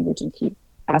the language and keep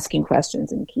asking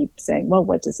questions and keep saying, well,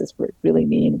 what does this word really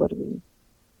mean? What are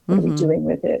we doing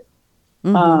with it?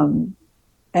 I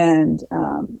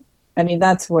mean,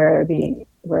 that's where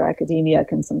academia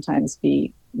can sometimes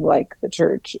be like the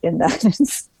church, in that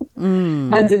it's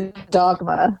and a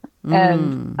dogma.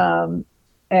 And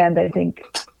I think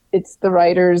it's the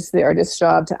writer's, the artist's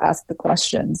job to ask the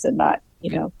questions, and not,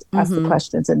 ask the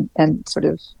questions and sort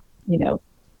of,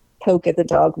 poke at the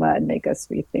dogma and make us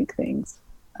rethink things.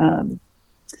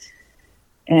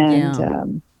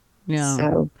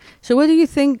 So what do you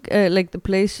think, like, the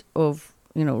place of,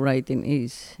 writing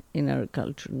is in our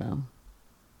culture now?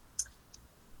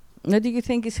 What do you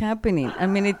think is happening? I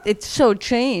mean, it's so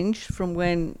changed from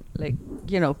when, like,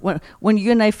 when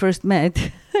you and I first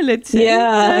met, let's say.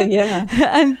 Yeah.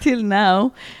 Until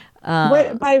now.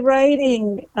 By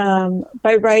writing,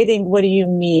 what do you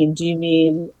mean? Do you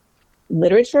mean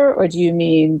literature, or do you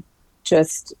mean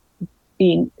just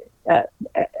being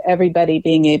everybody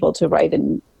being able to write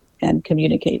and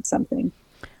communicate something?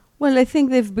 Well, I think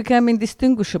they've become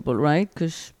indistinguishable, right?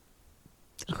 Because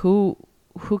who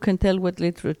can tell what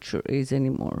literature is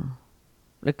anymore?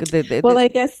 Like I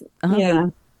guess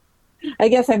I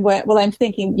guess I'm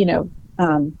thinking,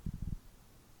 I'm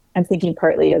thinking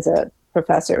partly as a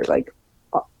professor, like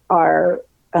our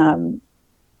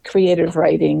creative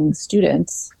writing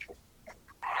students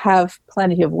have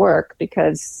plenty of work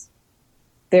because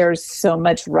there's so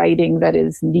much writing that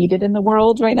is needed in the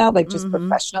world right now, like just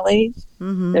professionally.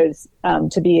 There's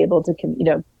to be able to,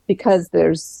 because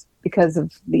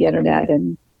of the internet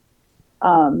and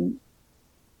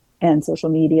social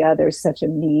media, there's such a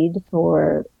need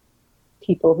for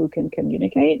people who can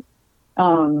communicate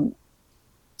and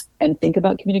think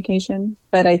about communication.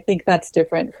 But I think that's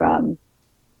different from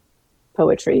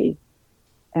poetry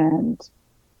and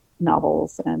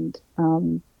novels and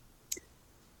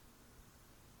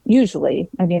usually,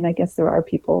 I mean, I guess there are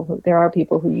people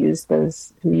who use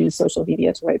social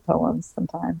media to write poems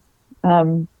sometimes,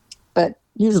 but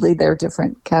usually they're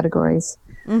different categories.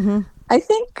 I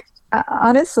think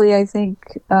honestly,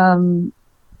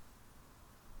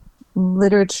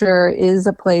 literature is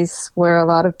a place where a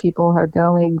lot of people are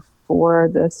going for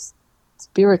this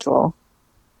spiritual,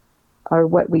 or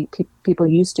what people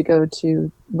used to go to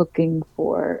looking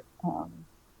for,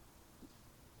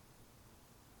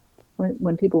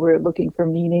 when people were looking for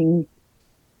meaning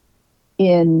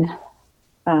in,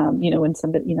 in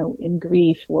somebody, in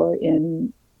grief, or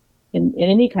in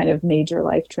any kind of major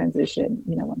life transition,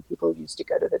 when people used to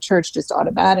go to the church just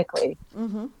automatically.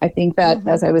 Mm-hmm. I think that, Mm-hmm.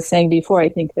 as I was saying before, I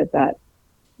think that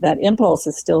impulse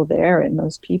is still there in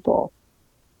most people.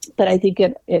 But I think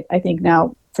I think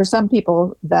now for some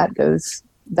people that has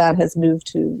moved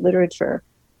to literature.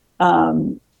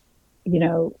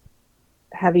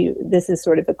 This is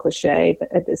sort of a cliche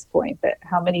at this point, but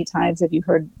how many times have you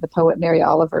heard the poet Mary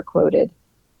Oliver quoted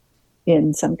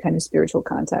in some kind of spiritual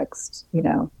context?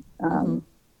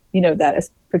 That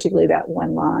is particularly that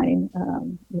one line,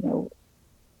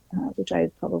 which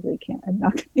I probably can't, I'm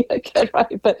not going to get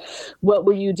right, but what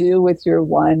will you do with your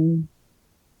one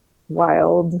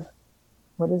wild,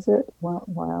 what is it?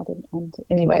 Wild and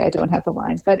anyway, I don't have the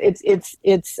lines, but it's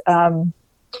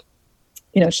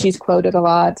she's quoted a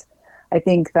lot. I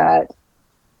think that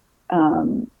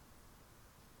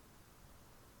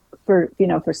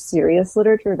for serious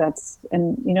literature,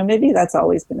 maybe that's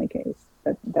always been the case,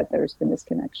 that there's been this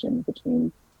connection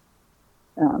between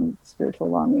spiritual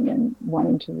longing and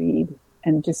wanting to read,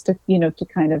 and just to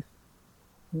kind of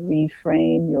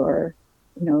reframe your,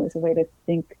 as a way to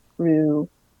think through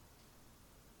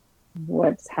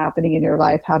what's happening in your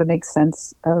life, how to make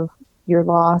sense of your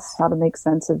loss, how to make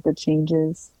sense of the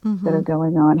changes that are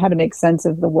going on, how to make sense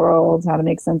of the world, how to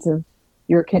make sense of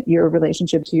your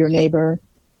relationship to your neighbor,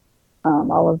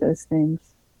 all of those things.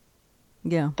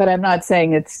 Yeah. But I'm not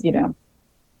saying it's,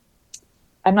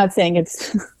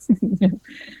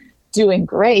 doing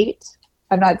great.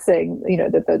 I'm not saying,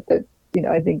 that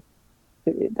I think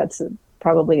that's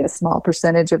probably a small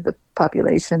percentage of the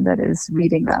population that is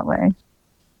reading that way.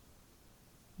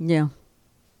 Yeah.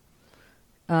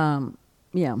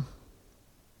 Yeah.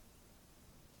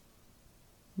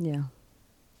 Yeah.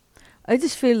 I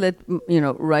just feel that,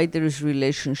 writers'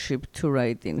 relationship to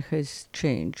writing has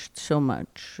changed so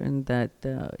much, and that,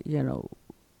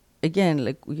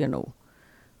 again,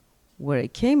 where I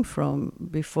came from,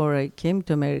 before I came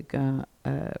to America,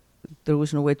 there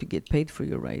was no way to get paid for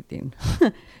your writing.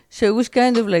 So it was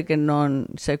kind of like a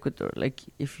non sequitur. Like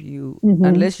if you,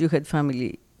 unless you had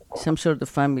some sort of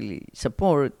family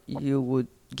support, you would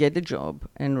get a job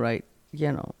and write,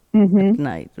 at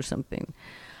night or something.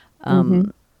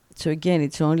 So again,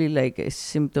 it's only like a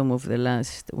symptom of the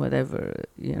last,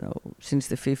 since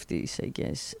the 50s, I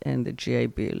guess, and the GI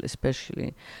Bill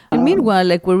especially. And meanwhile,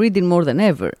 we're reading more than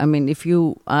ever. I mean, if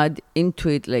you add into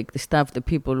it, the stuff that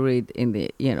people read in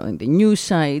the, in the news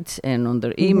sites and on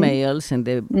their emails and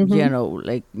the,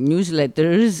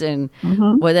 newsletters and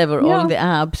whatever, all the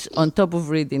apps, on top of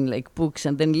reading books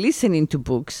and then listening to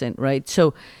books, and right.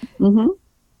 So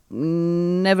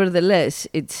nevertheless,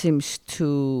 it seems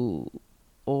to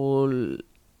all,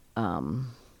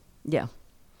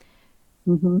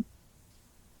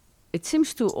 it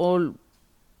seems to all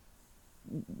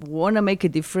want to make a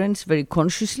difference very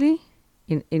consciously,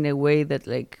 in a way that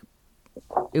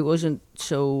it wasn't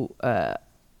so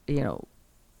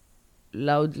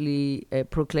loudly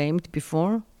proclaimed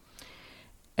before,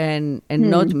 and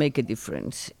not make a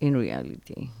difference in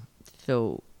reality.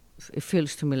 So it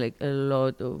feels to me like a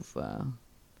lot of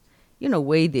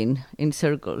wading in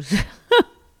circles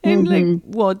in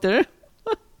water.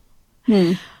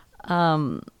 Yeah.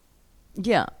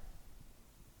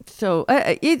 So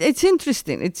it's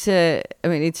interesting. It's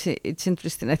it's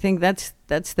interesting. I think that's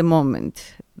the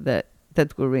moment that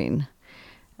we're in,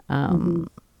 and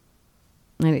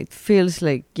it feels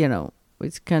like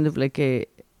it's kind of like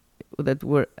that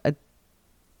we're at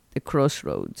the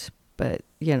crossroads. But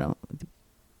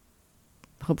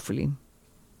hopefully.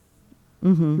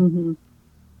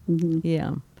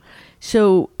 Yeah.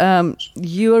 So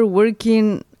you're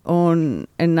working on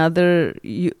another.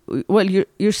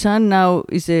 Your son now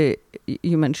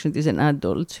you mentioned is an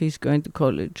adult, so he's going to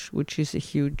college, which is a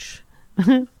huge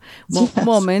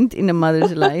moment in a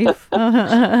mother's life.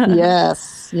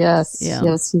 Yes.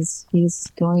 He's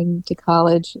going to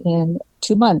college in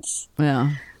 2 months.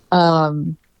 Yeah.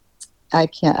 I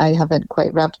haven't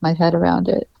quite wrapped my head around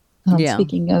it.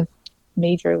 Speaking of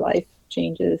major life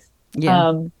changes.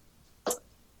 Yeah.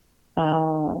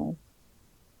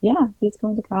 He's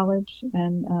going to college,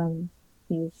 and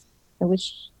he's a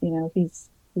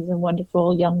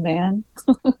wonderful young man.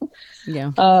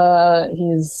 Yeah.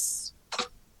 He's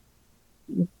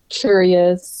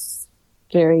curious,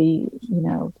 very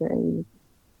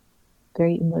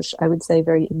I would say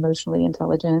very emotionally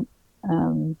intelligent.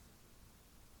 And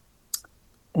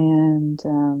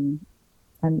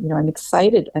I'm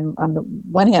excited. And on the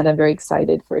one hand, I'm very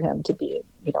excited for him to be,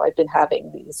 I've been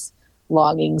having these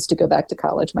longings to go back to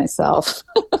college myself.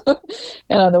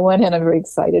 And on the one hand, I'm very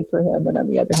excited for him. And on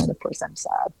the other hand, of course, I'm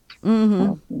sad.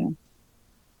 Mm-hmm. So,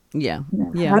 Yeah.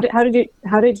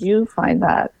 How did you find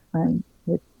that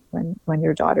when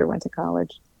your daughter went to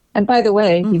college? And by the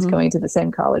way, he's going to the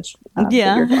same college that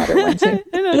your daughter went to.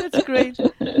 No, that's great.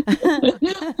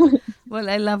 Well,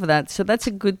 I love that. So that's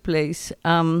a good place.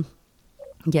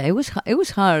 Yeah, it was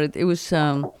hard. It was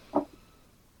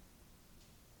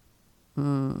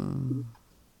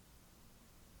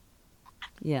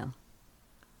yeah.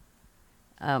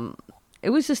 It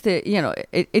was just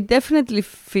it definitely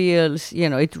feels,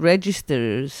 it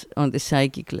registers on the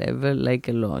psychic level like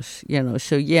a loss,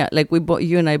 So yeah, like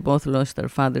you and I both lost our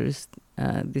fathers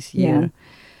this year,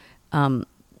 and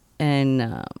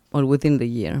or within the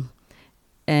year,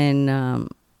 and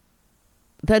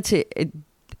that's a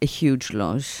huge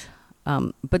loss.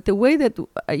 But the way that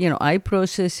I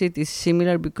process it is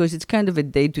similar because it's kind of a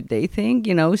day-to-day thing,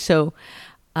 So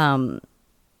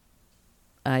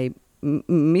I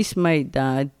miss my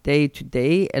dad day to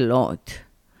day a lot,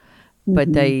 but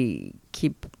I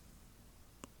keep,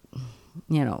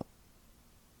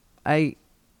 I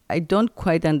don't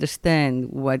quite understand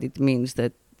what it means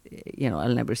that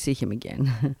I'll never see him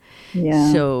again.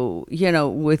 Yeah. So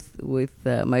with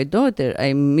my daughter,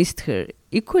 I missed her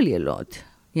equally a lot,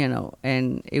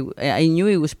 and I knew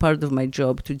it was part of my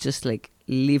job to just like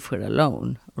leave her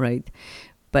alone, right?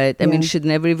 But I mean, she'd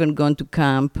never even gone to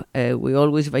camp. We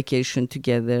always vacationed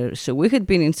together. So we had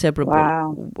been inseparable.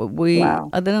 Wow.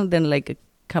 Other than like a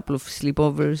couple of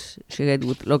sleepovers she had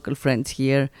with local friends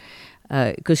here,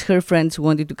 because her friends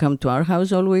wanted to come to our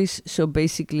house always. So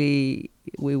basically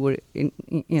we were,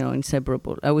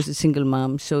 inseparable. I was a single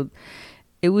mom. So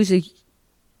it was a,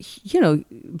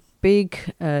 big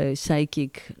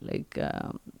psychic like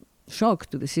shock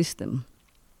to the system,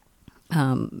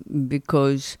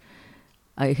 because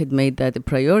I had made that a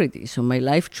priority. So my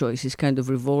life choices kind of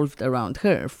revolved around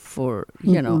her for,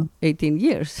 18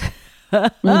 years. Yeah.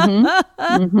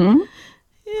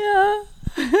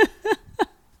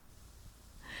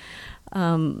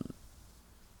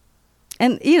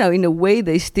 And, in a way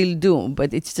they still do,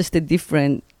 but it's just a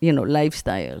different,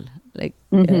 lifestyle. Like,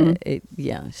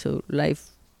 so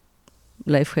life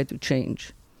had to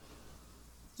change.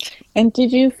 And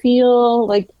did you feel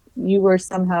like you were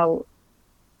somehow,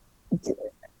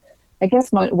 I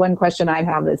guess one question I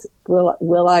have is,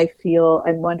 will I feel,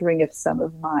 I'm wondering if some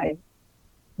of my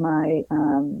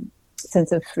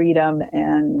sense of freedom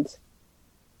and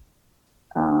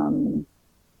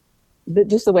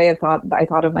just the way I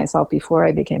thought of myself before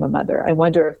I became a mother, I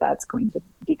wonder if that's going to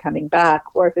be coming back,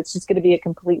 or if it's just going to be a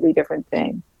completely different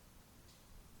thing.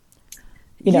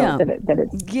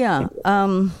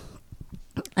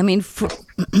 I mean,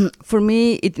 for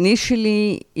me,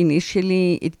 initially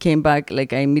it came back,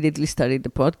 like I immediately started the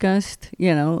podcast,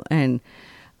 and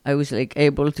I was like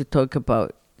able to talk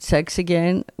about sex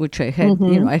again, which I had,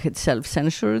 I had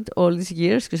self-censored all these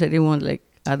years because I didn't want like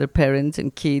other parents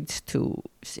and kids to,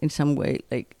 in some way,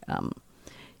 like,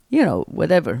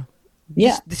 whatever.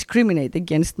 Discriminate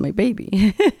against my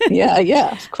baby.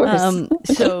 Of course.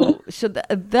 So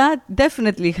that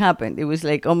definitely happened. It was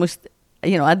like almost,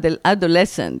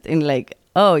 adolescent in like,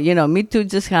 oh, Me Too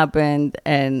just happened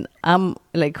and I'm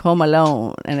like home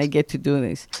alone and I get to do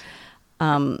this.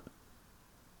 But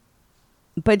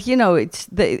it's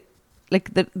they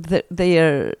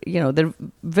are, they're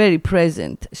very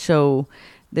present. So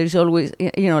there's always,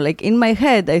 like in my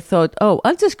head, I thought, oh,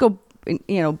 I'll just go,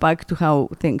 back to how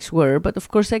things were. But of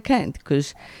course I can't,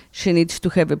 because she needs to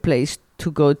have a place to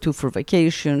go to for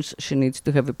vacations. She needs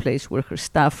to have a place where her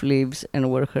staff lives and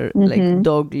where her like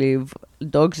dogs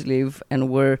live and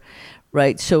where,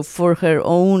 right. So for her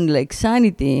own like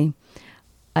sanity,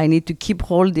 I need to keep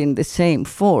holding the same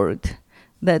fort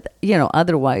that,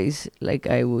 otherwise like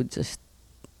I would just,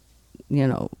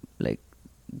 like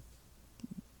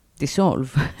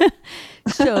dissolve.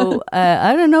 So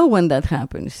I don't know when that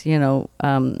happens,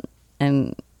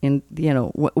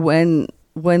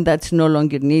 when that's no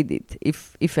longer needed,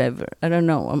 if ever. I don't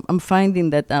know. I'm finding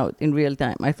that out in real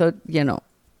time. I thought,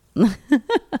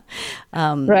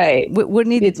 right. We're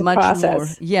needed it's much process. more.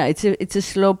 Yeah, it's a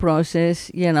slow process,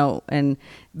 and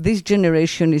this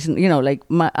generation is, like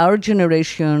our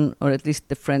generation, or at least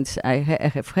the friends I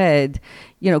have had,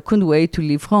 couldn't wait to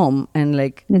leave home and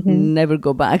like never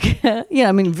go back.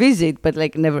 Visit, but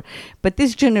like never. But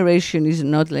this generation is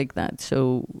not like that.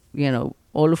 So,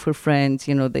 all of her friends,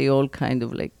 they all kind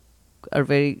of like are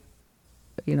very,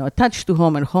 attached to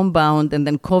home and homebound, and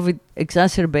then COVID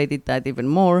exacerbated that even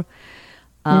more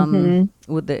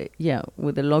with the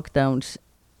lockdowns.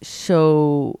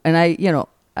 So, and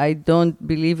I don't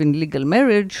believe in legal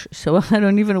marriage, so I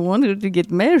don't even want her to get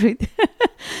married.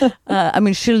 I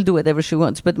mean, she'll do whatever she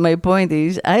wants. But my point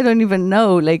is, I don't even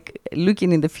know, like,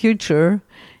 looking in the future,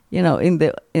 in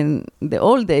the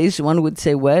old days, one would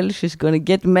say, well, she's going to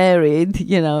get married,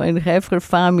 and have her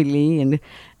family.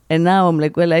 And now I'm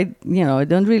like, well, I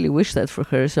don't really wish that for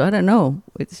her. So I don't know.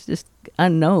 It's just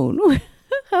unknown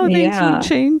how things will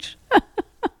change.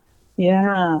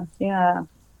 Yeah.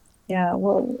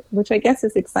 Well, which I guess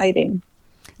is exciting.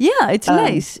 Yeah, it's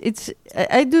nice.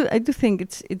 I do think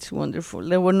it's wonderful.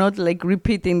 They were not like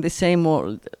repeating the same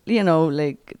old,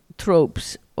 like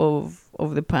tropes of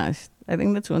the past. I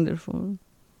think that's wonderful.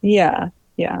 Yeah.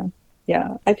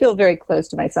 I feel very close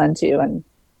to my son too, and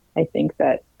I think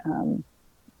that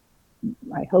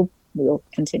I hope we'll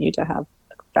continue to have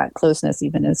that closeness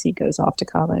even as he goes off to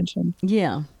college. And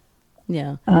yeah.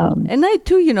 And I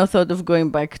too, thought of going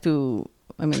back to.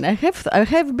 I mean, I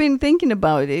have been thinking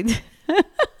about it.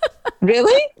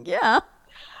 Really? Yeah.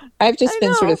 I've just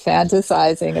been sort of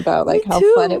fantasizing about like how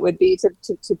fun it would be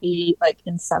to be like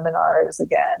in seminars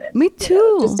again. And, Me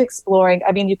too. Just exploring.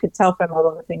 I mean, you could tell from all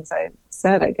of the things I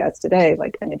said, I guess, today,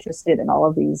 like I'm interested in all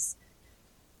of these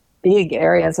big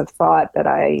areas of thought that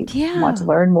I want to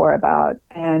learn more about.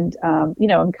 And,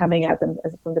 I'm coming at them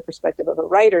from the perspective of a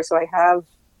writer. So I have,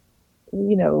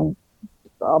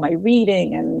 all my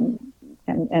reading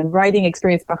and writing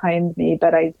experience behind me,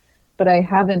 but I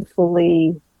haven't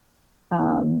fully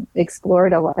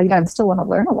explored a lot. I still want to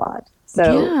learn a lot.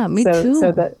 So me too.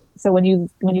 So when you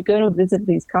go to visit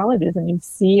these colleges and you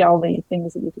see all the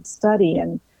things that you could study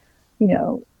and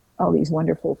all these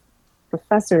wonderful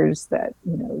professors that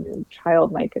your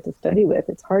child might get to study with,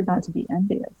 it's hard not to be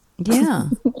envious. Yeah,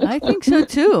 I think so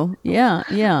too.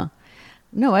 Yeah.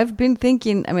 No, I've been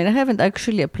thinking. I mean, I haven't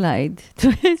actually applied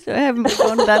to it, so I haven't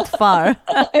gone that far.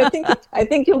 I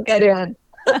think you'll get in.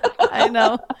 I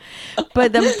know,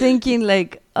 but I'm thinking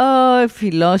like,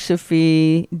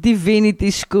 philosophy,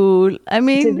 divinity school. I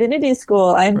mean, divinity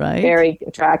school. I'm very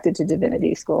attracted to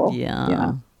divinity school.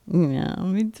 Yeah,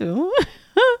 me too.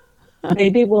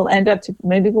 Maybe we'll end up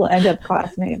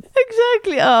classmates.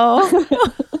 Exactly. Oh.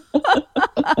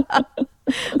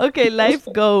 Okay, life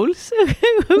goals.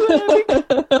 We're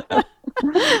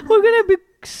gonna be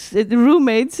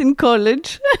roommates in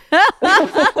college.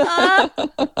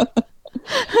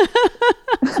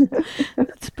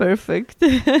 That's perfect.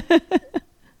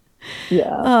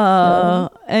 Yeah.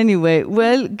 Anyway,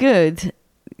 well, good.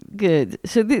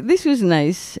 So this was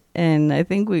nice, and I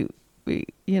think we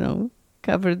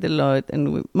covered a lot,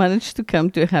 and we managed to come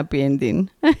to a happy ending.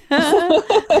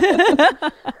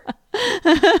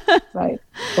 Right.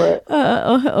 Or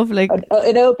of like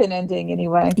an open ending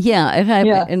anyway. Yeah, I have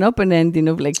an open ending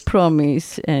of like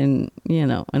promise and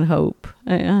and hope.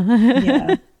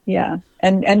 Yeah.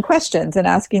 And questions, and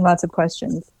asking lots of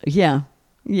questions. Yeah.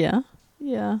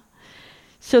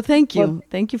 So thank you. Well,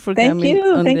 thank you for coming.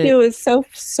 Thank you. It was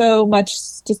so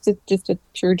much just a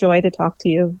pure joy to talk to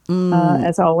you,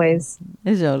 as always.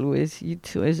 As always, you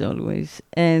too, as always.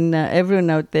 And everyone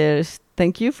out there,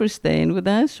 thank you for staying with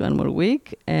us one more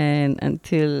week. And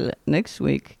until next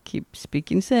week, keep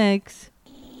speaking sex.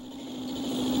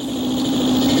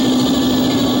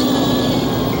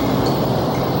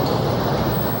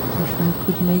 If I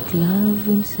could make love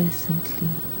incessantly,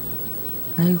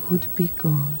 I would be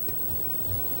God.